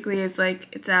𝐤𝐬𝐢𝐧𝐤𝐬 basically is like,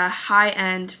 it's a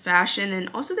high-end fashion, and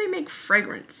also they make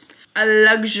fragrance. A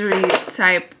luxury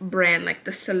type brand, like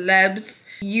the celebs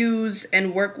use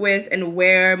and work with and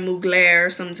wear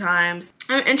𝐤𝐬𝐢𝐧𝐤𝐬 sometimes.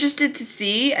 I'm interested to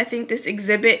see. I think this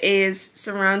exhibit is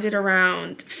surrounded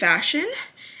around fashion,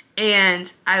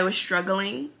 and I was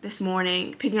struggling this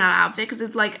morning picking out an outfit, because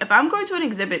it's like, if I'm going to an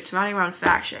exhibit surrounding around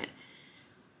fashion,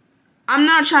 I'm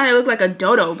not trying to look like a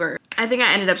dodo bird. I think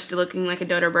I ended up still looking like a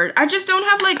dodo bird. I just don't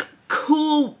have like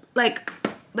cool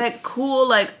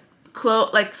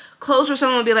clothes where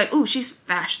someone would be like, ooh, she's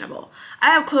fashionable. I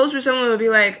have clothes where someone would be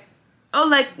like, oh,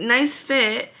 like, nice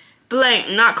fit, but like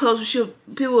not clothes where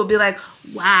people would be like,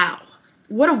 wow,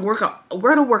 what a work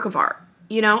of art.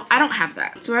 You know, I don't have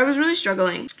that. So I was really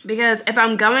struggling, because if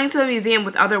I'm going to a museum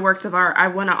with other works of art, I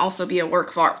want to also be a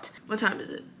work of art. What time is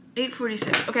it?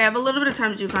 8:46. Okay, I have a little bit of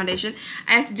time to do foundation.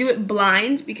 I have to do it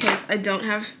blind because I don't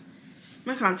have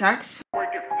my contacts.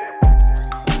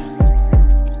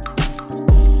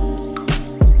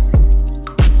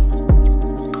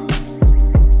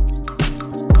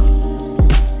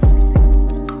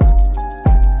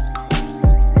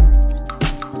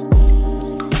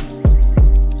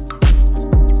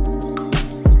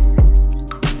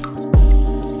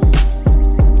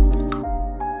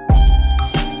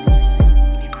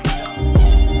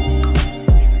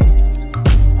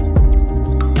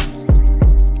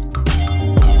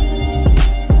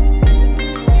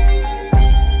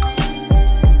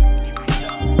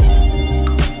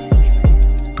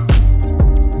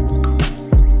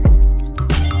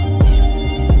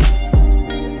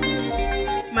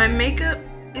 My makeup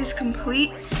is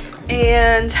complete,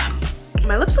 and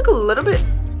my lips look a little bit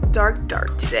dark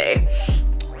today.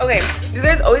 Okay, you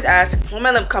guys always ask what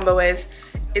my lip combo is.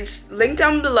 It's linked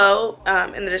down below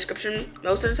in the description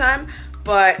most of the time,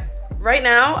 but right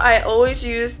now I always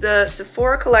use the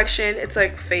Sephora collection. It's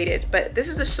like faded, but this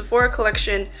is the Sephora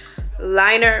collection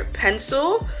liner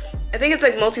pencil. I think it's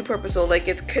like multi-purpose, like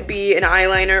it could be an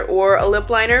eyeliner or a lip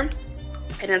liner,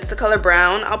 and it's the color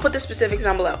brown. I'll put the specifics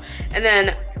down below. And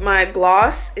then my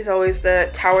gloss is always the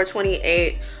Tower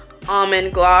 28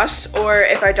 almond gloss, or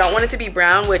if I don't want it to be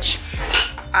brown, which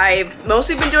I've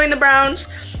mostly been doing the browns,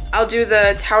 I'll do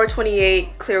the Tower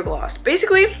 28 clear gloss.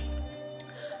 Basically,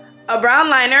 a brown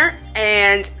liner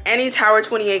and any Tower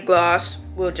 28 gloss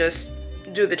will just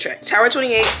do the trick. Tower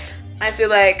 28, I feel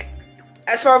like,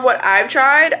 as far as what I've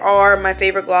tried, are my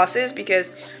favorite glosses,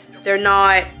 because they're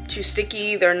not too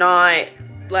sticky, they're not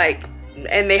like,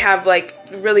 and they have like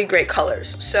really great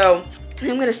colors. So I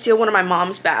think I'm gonna steal one of my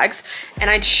mom's bags, and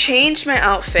I changed my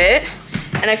outfit,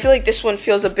 and I feel like this one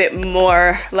feels a bit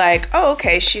more like, oh,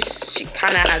 okay, she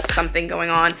kind of has something going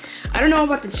on. I don't know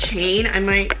about the chain. I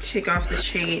might take off the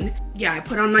chain. Yeah, I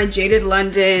put on my Jaded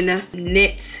London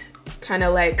knit kind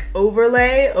of like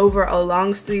overlay over a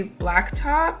long sleeve black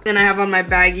top. Then I have on my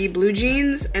baggy blue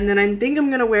jeans, and then I think I'm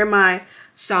gonna wear my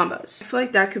Sambas. I feel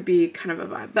like that could be kind of a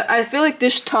vibe, but I feel like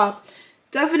this top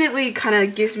definitely kind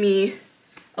of gives me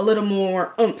a little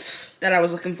more oomph that I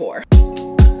was looking for.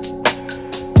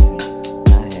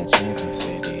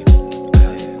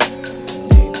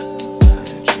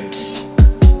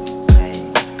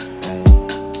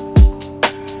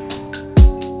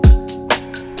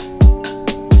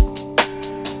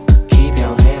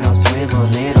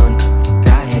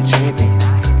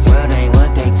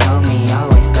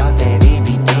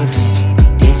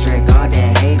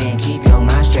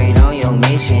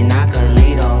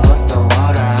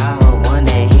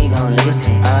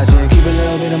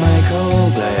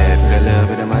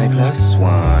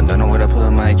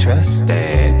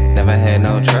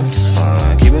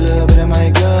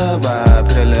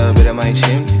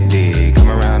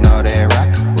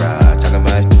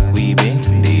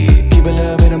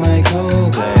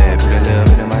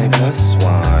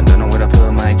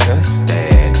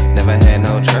 Stay.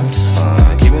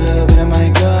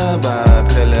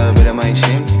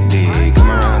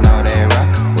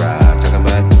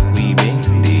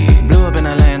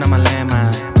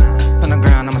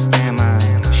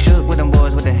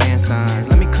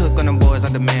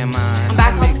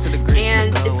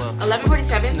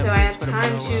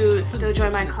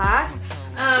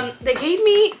 gave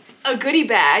me a goodie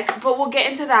bag, but we'll get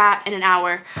into that in an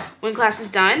hour when class is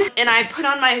done. And I put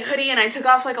on my hoodie and I took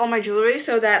off like all my jewelry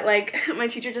so that like my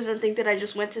teacher doesn't think that I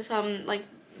just went to some like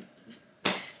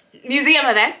museum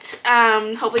event.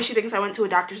 Hopefully she thinks I went to a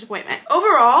doctor's appointment.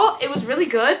 Overall, it was really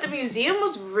good. The museum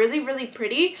was really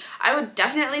pretty. I would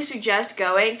definitely suggest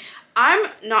going. I'm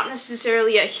not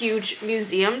necessarily a huge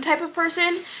museum type of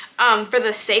person for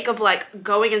the sake of like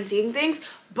going and seeing things,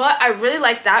 but I really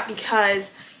like that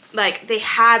because like they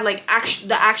had like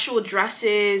the actual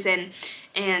dresses and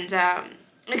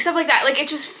like stuff like that. Like it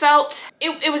just felt,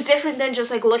 it was different than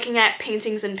just like looking at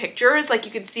paintings and pictures. Like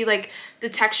you could see like the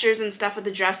textures and stuff of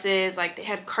the dresses. Like they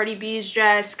had Cardi B's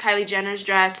dress, Kylie Jenner's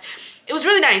dress. It was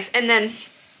really nice. And then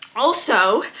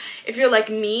also, if you're like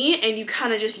me and you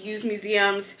kind of just use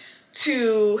museums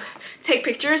to take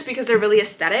pictures because they're really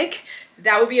aesthetic,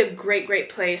 that would be a great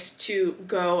place to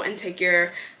go and take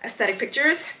your aesthetic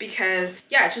pictures, because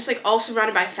yeah, it's just like all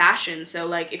surrounded by fashion. So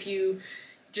like if you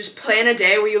just plan a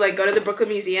day where you like go to the Brooklyn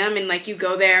Museum and like you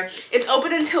go there, it's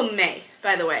open until May,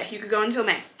 by the way. You could go until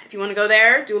May. If you want to go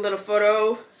there, do a little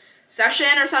photo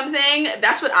session or something,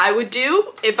 that's what I would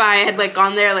do if I had like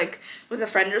gone there like with a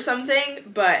friend or something.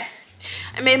 But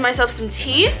I made myself some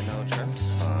tea.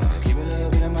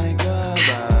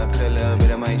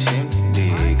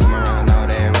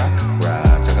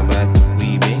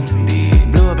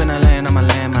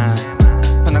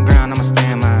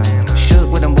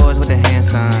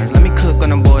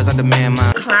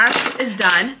 Class is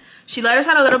done. She let us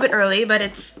out a little bit early, but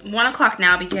it's 1 o'clock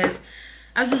now because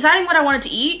I was deciding what I wanted to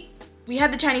eat. We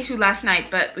had the Chinese food last night,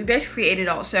 but we basically ate it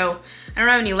all. So I don't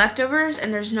have any leftovers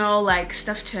and there's no like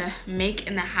stuff to make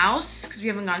in the house because we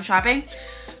haven't gone shopping.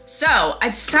 So I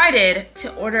decided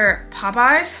to order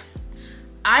Popeyes.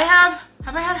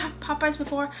 Have I had Popeyes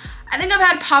before? I think I've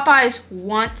had Popeyes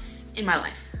once in my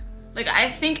life. Like I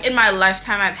think in my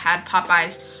lifetime I've had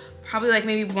Popeyes probably like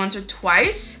maybe once or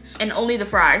twice, and only the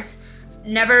fries.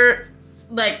 Never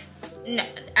like,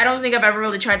 I don't think I've ever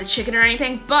really tried the chicken or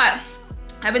anything, but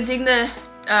I've been seeing the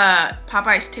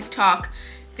Popeyes TikTok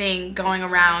thing going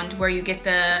around where you get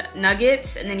the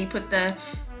nuggets and then you put the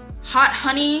hot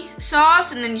honey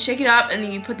sauce and then you shake it up and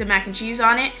then you put the mac and cheese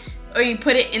on it, or you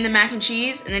put it in the mac and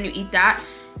cheese and then you eat that.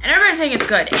 And everybody's saying it's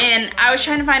good. And I was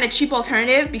trying to find a cheap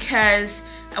alternative because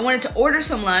I wanted to order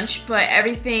some lunch, but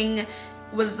everything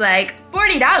was like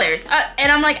 $40.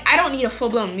 And I'm like, I don't need a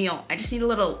full-blown meal. I just need a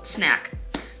little snack.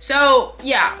 So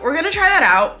yeah, we're gonna try that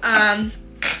out.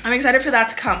 I'm excited for that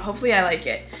to come. Hopefully I like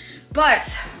it.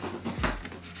 But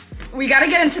we gotta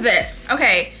get into this.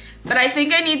 Okay, but I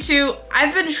think I need to,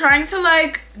 I've been trying to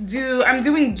like I'm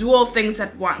doing dual things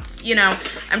at once, you know?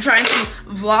 I'm trying to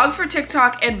vlog for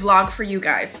TikTok and vlog for you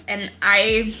guys. And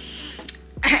I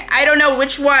don't know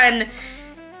which one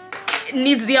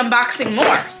needs the unboxing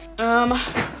more.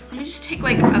 Let me just take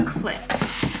like a clip.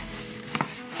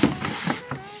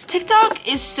 TikTok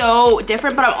is so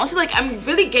different, but I'm also like, I'm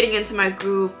really getting into my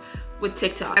groove with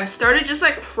TikTok. I've started just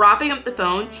like propping up the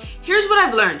phone. Here's what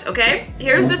I've learned, okay?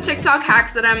 Here's the TikTok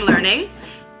hacks that I'm learning.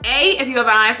 If you have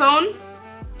an iPhone,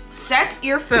 set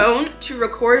your phone to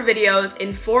record videos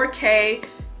in 4K,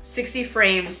 60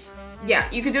 frames. Yeah,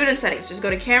 you could do it in settings. Just go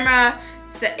to camera,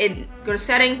 go to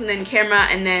settings and then camera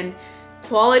and then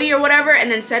quality or whatever, and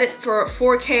then set it for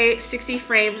 4K 60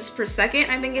 frames per second,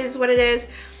 I think is what it is.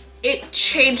 It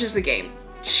changes the game.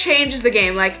 Changes the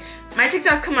game. Like my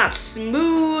TikToks come out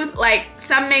smooth. Like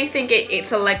some may think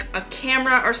it's like a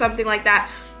camera or something like that.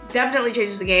 Definitely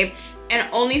changes the game. And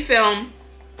only film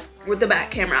with the back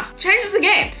camera. Changes the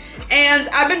game. And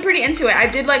I've been pretty into it. I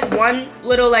did like one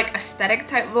little like aesthetic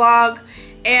type vlog,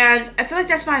 and I feel like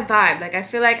that's my vibe. Like I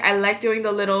feel like I like doing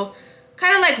the little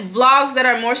kind of like vlogs that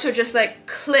are more so just like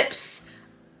clips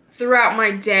throughout my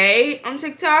day on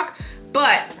TikTok.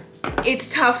 But it's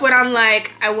tough when I'm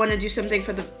like, I want to do something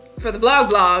for the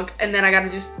vlog and then I gotta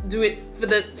just do it for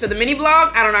the mini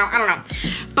vlog. I don't know.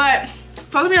 But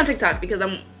follow me on TikTok because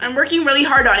I'm working really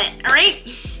hard on it. All right.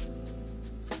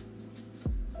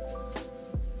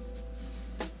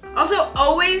 Also,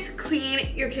 always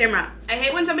clean your camera. I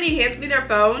hate when somebody hands me their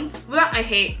phone. Well, not I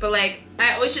hate, but like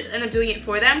I always just end up doing it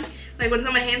for them. Like when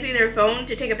someone hands me their phone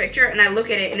to take a picture and I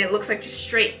look at it and it looks like just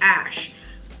straight ash.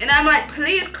 And I'm like,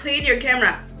 please clean your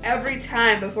camera every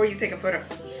time before you take a photo.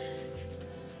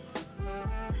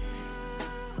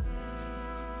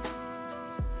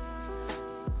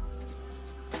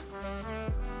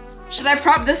 Should I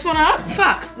prop this one up?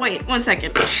 Fuck, wait, 1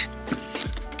 second.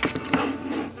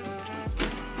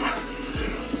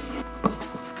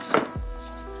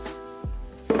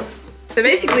 So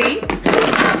basically,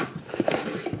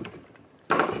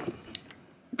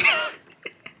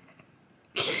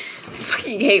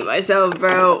 hate myself,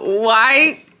 bro.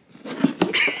 Why?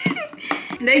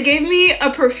 They gave me a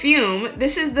perfume.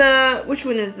 This is the, which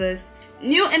one is this?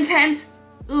 New Intense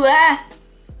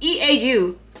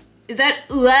𝐤𝐬𝐢. Is that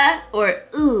or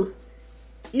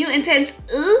New Intense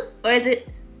or is it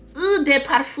Eau de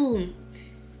Parfum?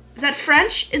 Is that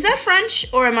French? Is that French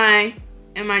or am I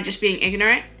just being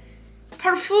ignorant?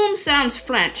 Parfum sounds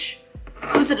French.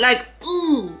 So is it like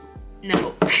ooh?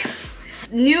 No.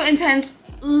 New Intense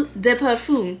Eau de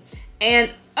Parfum.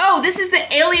 And oh, this is the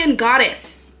Alien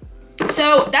Goddess.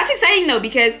 So that's exciting though,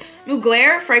 because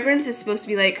Mugler fragrance is supposed to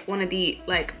be like one of the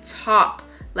like top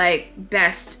like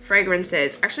best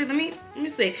fragrances. Actually, let me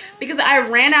see, because I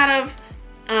ran out of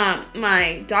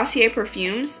my Dossier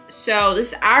perfumes, so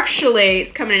this actually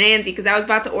is coming in handy because I was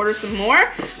about to order some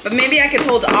more, but maybe I could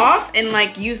hold off and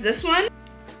like use this one.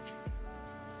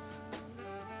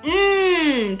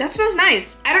 That smells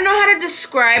nice. I don't know how to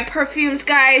describe perfumes,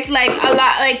 guys. Like a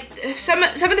lot, like some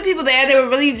of the people there, they were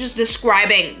really just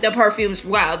describing the perfumes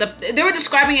well. They were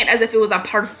describing it as if it was a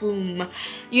parfum.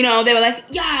 You know, they were like,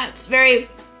 yeah, it's very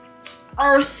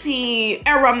earthy,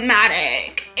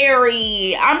 aromatic,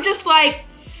 airy. I'm just like,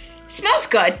 smells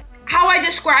good. How I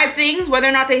describe things, whether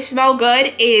or not they smell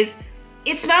good, is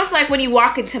it smells like when you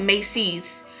walk into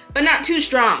Macy's, but not too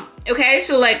strong. Okay,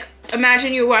 so like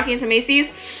imagine you're walking into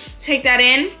Macy's, take that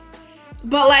in,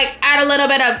 but like add a little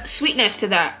bit of sweetness to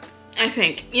that, I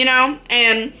think, you know?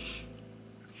 And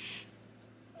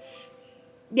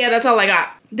yeah, that's all I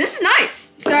got. This is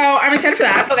nice, so I'm excited for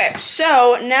that. Okay,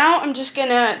 so now I'm just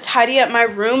gonna tidy up my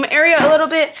room area a little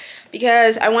bit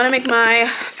because I wanna make my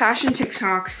fashion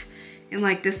TikToks in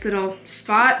like this little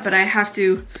spot, but I have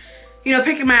to, you know,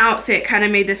 picking my outfit kind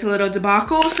of made this a little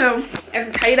debacle, so I have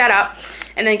to tidy that up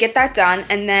and then get that done.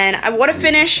 And then I want to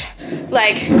finish,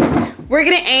 like, we're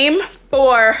gonna aim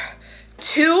for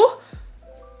 2,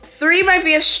 3 might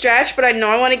be a stretch, but I know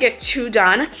I want to get 2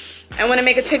 done. I want to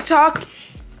make a TikTok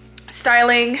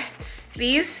styling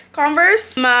these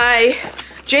Converse, my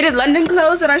Jaded London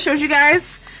clothes that I showed you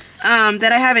guys,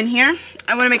 that I have in here.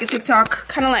 I want to make a TikTok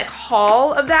kind of like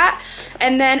haul of that.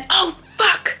 And then, oh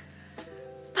fuck,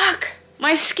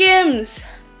 my Skims.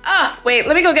 Oh, wait,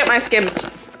 let me go get my Skims.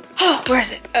 Oh, where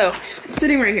is it? Oh, it's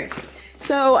sitting right here.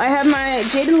 So I have my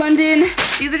Jaded London.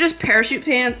 These are just parachute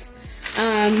pants.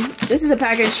 This is a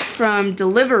package from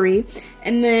delivery.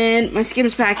 And then my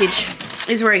Skims package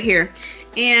is right here.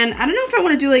 And I don't know if I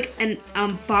want to do like an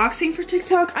unboxing for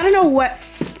TikTok. I don't know what,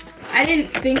 I didn't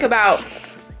think about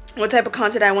what type of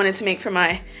content I wanted to make for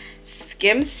my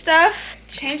Skims stuff.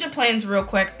 Change of plans real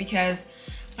quick because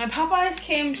my Popeyes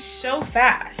came so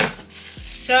fast.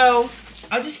 So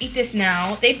I'll just eat this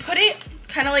now. They put it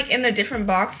kind of like in a different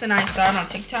box than I saw it on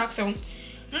TikTok, so I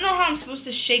don't know how I'm supposed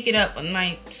to shake it up with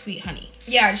my sweet honey.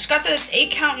 Yeah, I just got the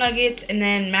 8-count nuggets and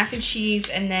then mac and cheese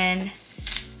and then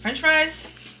French fries.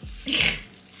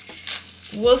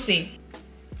 We'll see.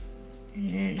 And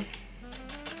then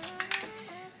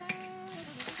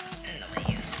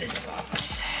I'll use this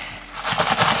box.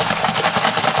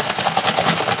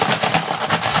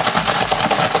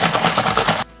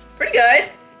 Pretty good.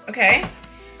 Okay.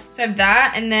 So I have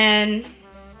that, and then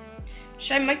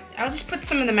I'll just put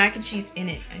some of the mac and cheese in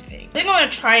it, I think. I think I'm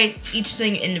gonna try each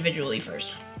thing individually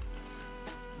first.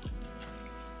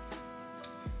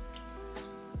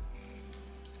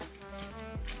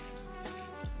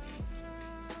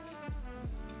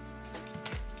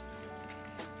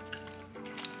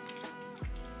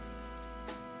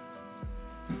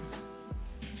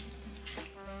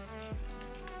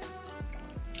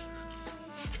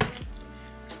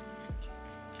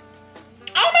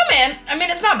 I mean,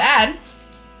 it's not bad.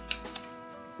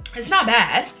 It's not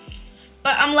bad.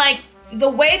 But I'm like, the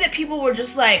way that people were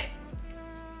just like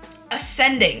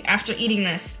ascending after eating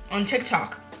this on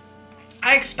TikTok,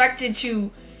 I expected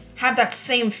to have that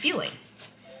same feeling.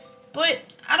 But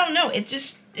I don't know. It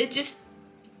just let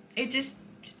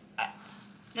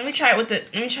me try it with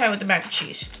the mac and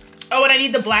cheese. Oh, and I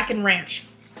need the blackened ranch.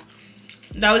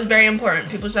 That was very important.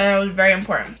 People said that was very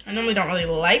important. I normally don't really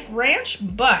like ranch,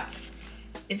 but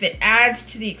if it adds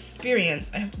to the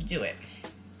experience, I have to do it.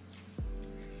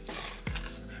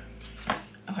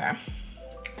 Okay.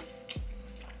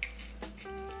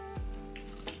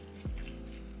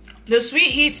 The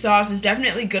sweet heat sauce is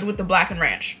definitely good with the blackened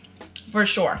ranch, for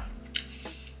sure.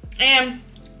 And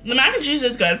the mac and cheese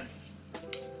is good.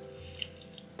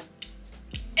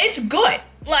 It's good.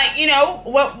 Like, you know,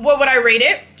 what would I rate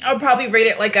it? I would probably rate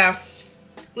it like a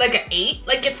 8.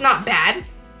 Like, it's not bad.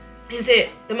 Is it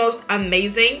the most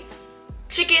amazing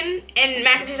chicken and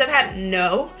mac and cheese I've had?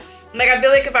 No. Like, I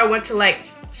feel like if I went to like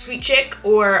Sweet Chick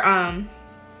or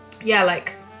yeah,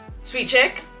 like Sweet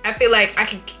Chick. I feel like I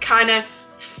could kind of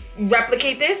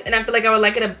replicate this, and I feel like I would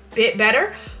like it a bit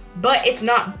better, but it's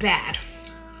not bad.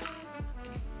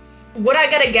 Would I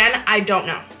get again? I don't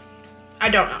know. I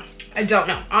don't know. I don't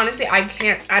know. Honestly, I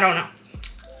don't know.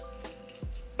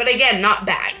 But again, not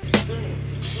bad.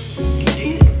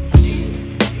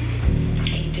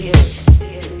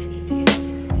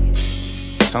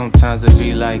 Sometimes it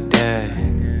be like that.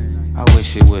 I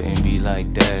wish it wouldn't be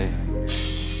like that.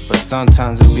 But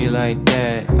sometimes it be like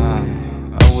that.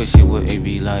 I wish it wouldn't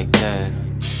be like that.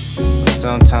 But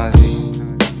sometimes it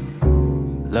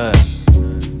look.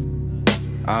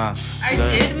 I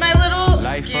did my little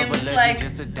Skims like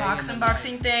box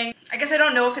unboxing thing. I guess I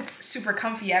don't know if it's super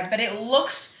comfy yet, but it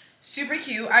looks super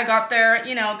cute. I got their,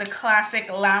 you know, the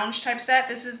classic lounge type set.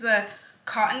 This is the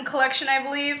cotton collection, I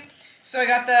believe. So I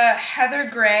got the heather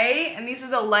gray, and these are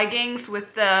the leggings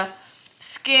with the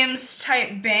Skims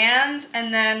type bands,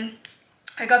 and then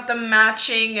I got the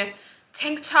matching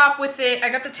tank top with it. I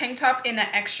got the tank top in an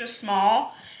extra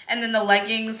small, and then the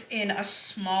leggings in a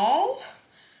small.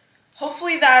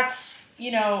 Hopefully that's, you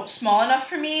know, small enough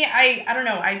for me. I don't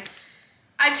know. I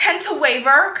tend to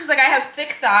waver because like I have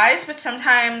thick thighs, but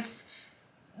sometimes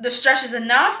the stretch is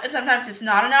enough and sometimes it's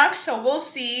not enough. So we'll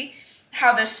see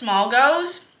how this small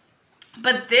goes.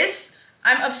 But this,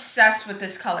 I'm obsessed with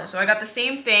this color. So I got the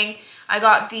same thing. I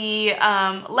got the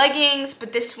leggings,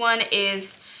 but this one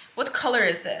is, what color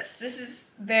is this? This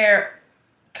is their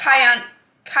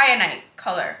𝐤𝐲𝐢𝐧𝐤𝐬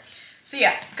color. So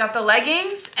yeah, got the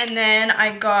leggings, and then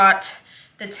I got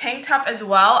the tank top as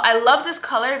well. I love this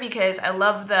color because I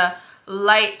love the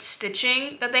light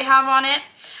stitching that they have on it.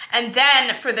 And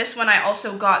then for this one, I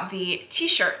also got the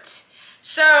t-shirt.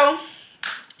 So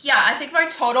yeah, I think my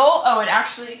total, oh, it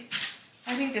actually,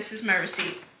 I think this is my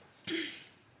receipt.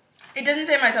 It doesn't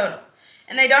say my total.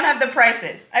 And they don't have the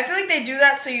prices. I feel like they do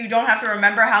that so you don't have to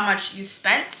remember how much you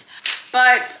spent.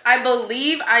 But I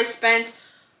believe I spent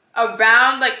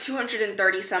around like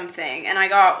 230 something. And I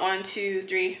got 1, 2,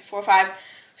 3, 4, 5.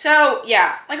 So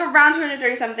yeah, like around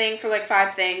 230 something for like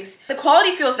 5 things. The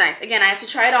quality feels nice. Again, I have to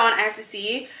try it on. I have to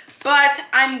see. But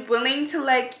I'm willing to,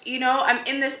 like, you know, I'm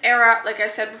in this era, like I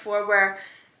said before, where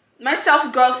my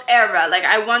self-growth era, like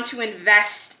I want to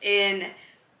invest in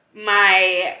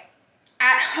my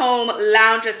at-home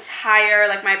lounge attire,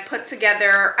 like my put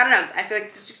together, I don't know, I feel like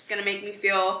this is just gonna make me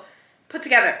feel put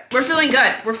together. We're feeling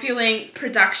good. We're feeling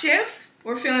productive.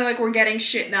 We're feeling like we're getting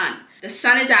shit done. The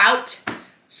sun is out.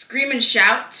 Scream and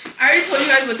shout. I already told you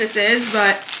guys what this is,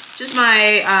 but just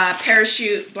my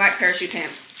black parachute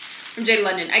pants from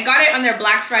London. I got it on their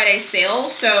Black Friday sale,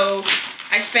 so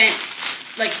I spent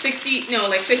like $50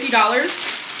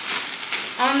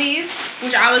 on these,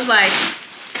 which I was like,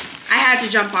 I had to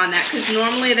jump on that because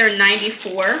normally they're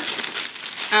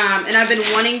 $94, and I've been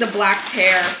wanting the black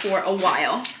pair for a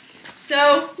while.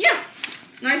 So yeah,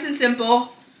 nice and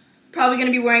simple. Probably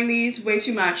gonna be wearing these way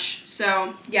too much.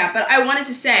 So yeah, but I wanted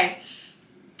to say,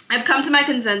 I've come to my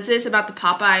consensus about the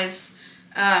Popeyes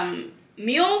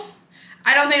meal.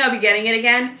 I don't think I'll be getting it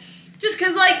again. Just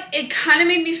because, like, it kind of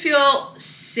made me feel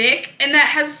sick. And that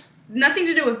has nothing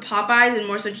to do with Popeyes and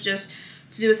more so just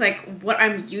to do with, like, what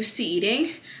I'm used to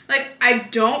eating. Like, I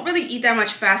don't really eat that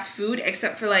much fast food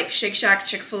except for, like, Shake Shack,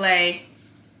 Chick-fil-A.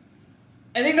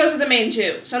 I think those are the main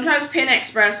two. Sometimes Panda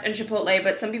Express and Chipotle,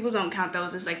 but some people don't count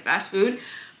those as, like, fast food.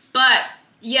 But,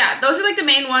 yeah, those are, like, the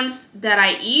main ones that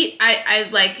I eat. I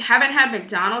like, haven't had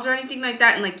McDonald's or anything like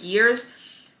that in, like, years.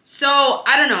 So,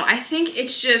 I don't know. I think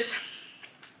it's just,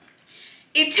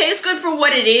 it tastes good for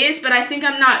what it is, but I think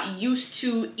I'm not used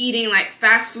to eating, like,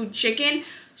 fast food chicken.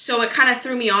 So, it kind of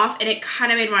threw me off, and it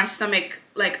kind of made my stomach,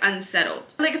 like,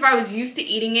 unsettled. Like, if I was used to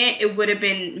eating it, it would have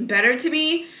been better to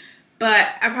me. But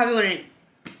I probably wouldn't.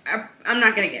 I'm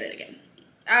not gonna get it again.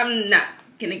 I'm not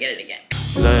gonna get it again.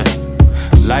 Look,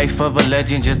 life of a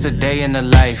legend, just a day in the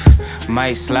life.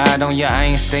 Might slide on ya, I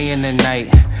ain't staying the night.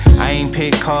 I ain't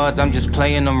pick cards, I'm just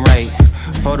playing them right.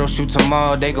 Photo shoot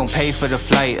tomorrow, they gon' pay for the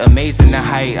flight. Amazing the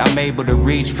height, I'm able to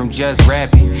reach from just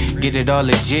rapping. Get it all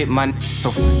legit, my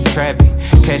so trapping.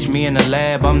 Catch me in the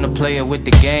lab, I'm the player with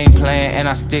the game plan, and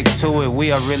I stick to it.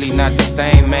 We are really not the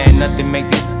same, man. Nothing make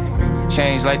these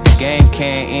change like the game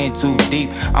can't end too deep.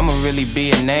 I'ma really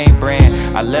be a name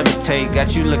brand. I levitate,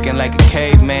 got you looking like a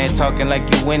caveman, talking like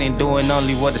you winning, doing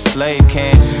only what a slave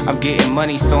can. I'm getting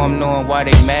money, so I'm knowing why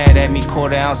they mad at me.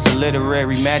 1/4 ounce of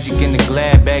literary magic in the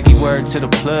glad baggy. Word to the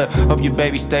plug, hope your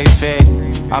baby stay fed.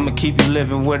 I'ma keep you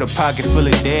living with a pocket full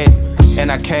of dead.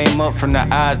 And I came up from the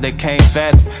eyes they can't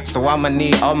fathom. So I'ma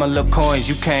need all my little coins,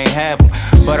 you can't have them.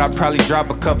 But I'll probably drop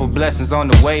a couple blessings on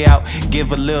the way out.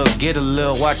 Give a little, get a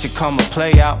little, watch it come and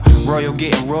play out. Royal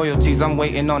getting royalties, I'm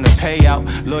waiting on the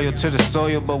payout. Loyal to the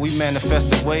soil, but we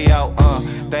manifest the way out.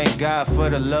 Thank God for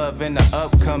the love and the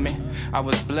upcoming. I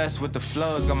was blessed with the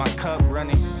flows, got my cup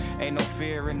running. Ain't no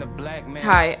fear in the black man.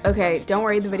 Hi, okay, don't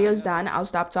worry, the video's done. I'll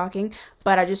stop talking,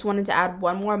 but I just wanted to add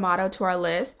one more motto to our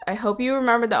list. I hope you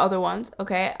remember the other ones,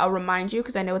 okay? I'll remind you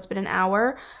because I know it's been an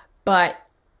hour, but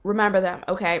remember them,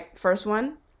 okay? First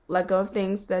one, let go of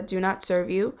things that do not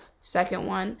serve you. Second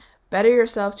one, better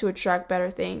yourself to attract better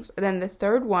things. And then the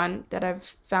third one that I've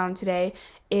found today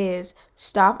is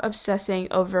stop obsessing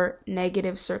over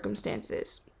negative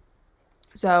circumstances.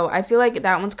 So I feel like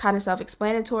that one's kind of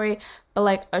self-explanatory, but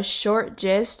like a short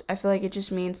gist, I feel like it just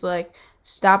means like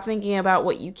stop thinking about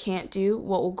what you can't do,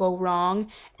 what will go wrong,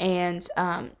 and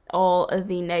all of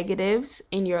the negatives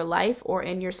in your life or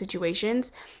in your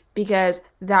situations, because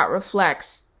that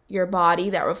reflects your body,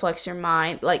 that reflects your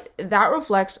mind, like that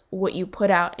reflects what you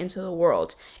put out into the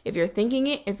world. If you're thinking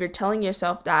it, if you're telling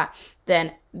yourself that,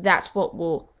 then that's what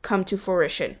will come to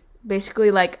fruition. Basically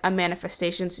like a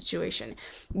manifestation situation.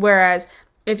 Whereas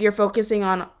if you're focusing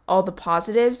on all the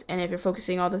positives and if you're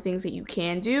focusing on all the things that you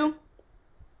can do,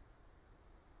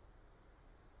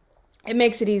 it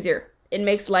makes it easier. It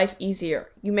makes life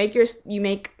easier. You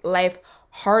make life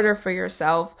harder for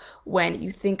yourself when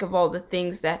you think of all the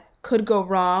things that could go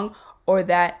wrong or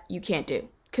that you can't do.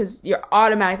 Because you're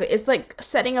automatically, it's like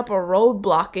setting up a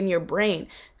roadblock in your brain.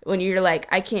 When you're like,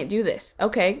 I can't do this.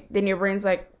 Okay, then your brain's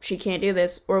like, she can't do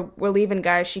this. Or we're leaving,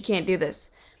 guys. She can't do this.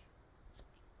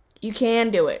 You can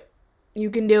do it.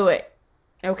 You can do it.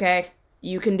 Okay?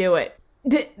 You can do it.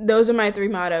 Those are my 3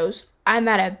 mottos. I'm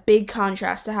at a big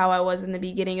contrast to how I was in the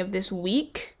beginning of this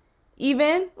week.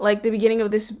 Even, like the beginning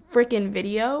of this freaking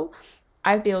video.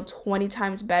 I feel 20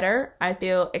 times better. I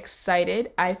feel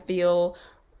excited. I feel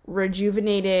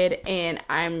rejuvenated. And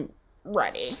I'm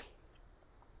ready.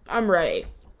 I'm ready.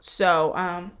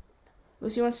 So,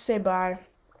 Lucy wants to say bye.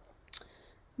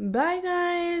 Bye,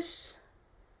 guys.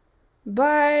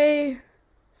 Bye.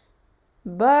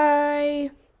 Bye.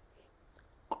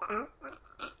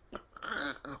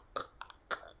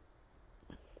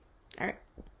 Alright.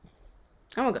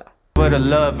 I'm gonna go. For the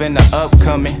love and the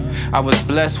upcoming, I was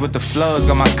blessed with the flows,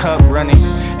 got my cup running.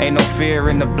 Ain't no fear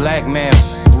in the black man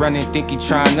running. Think he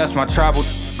trying us, my tribal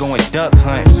going duck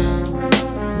hunting.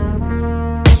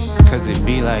 Cause it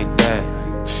be like that,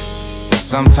 but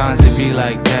sometimes it be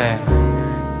like that.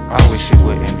 I wish it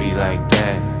wouldn't be like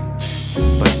that,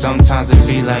 but sometimes it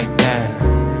be like that.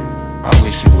 I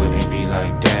wish it wouldn't be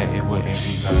like that, it wouldn't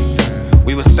be like that.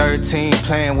 We was 13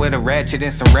 playing with a ratchet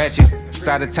and some ratchet.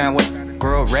 Side of town with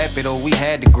grow rapid, or we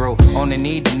had to grow. On the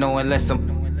need to know unless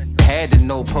some had to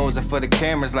know. Posing for the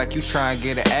cameras like you try and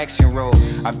get an action role.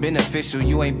 I beneficial,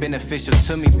 you ain't beneficial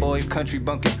to me, boy. Country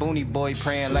bunkin' boony boy,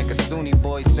 praying like a Sunni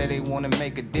boy. Say they wanna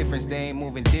make a difference, they ain't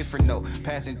moving different, no.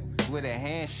 Passing with a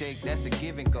handshake, that's a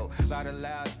give and go. Lot of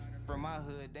loud from my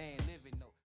hood, they ain't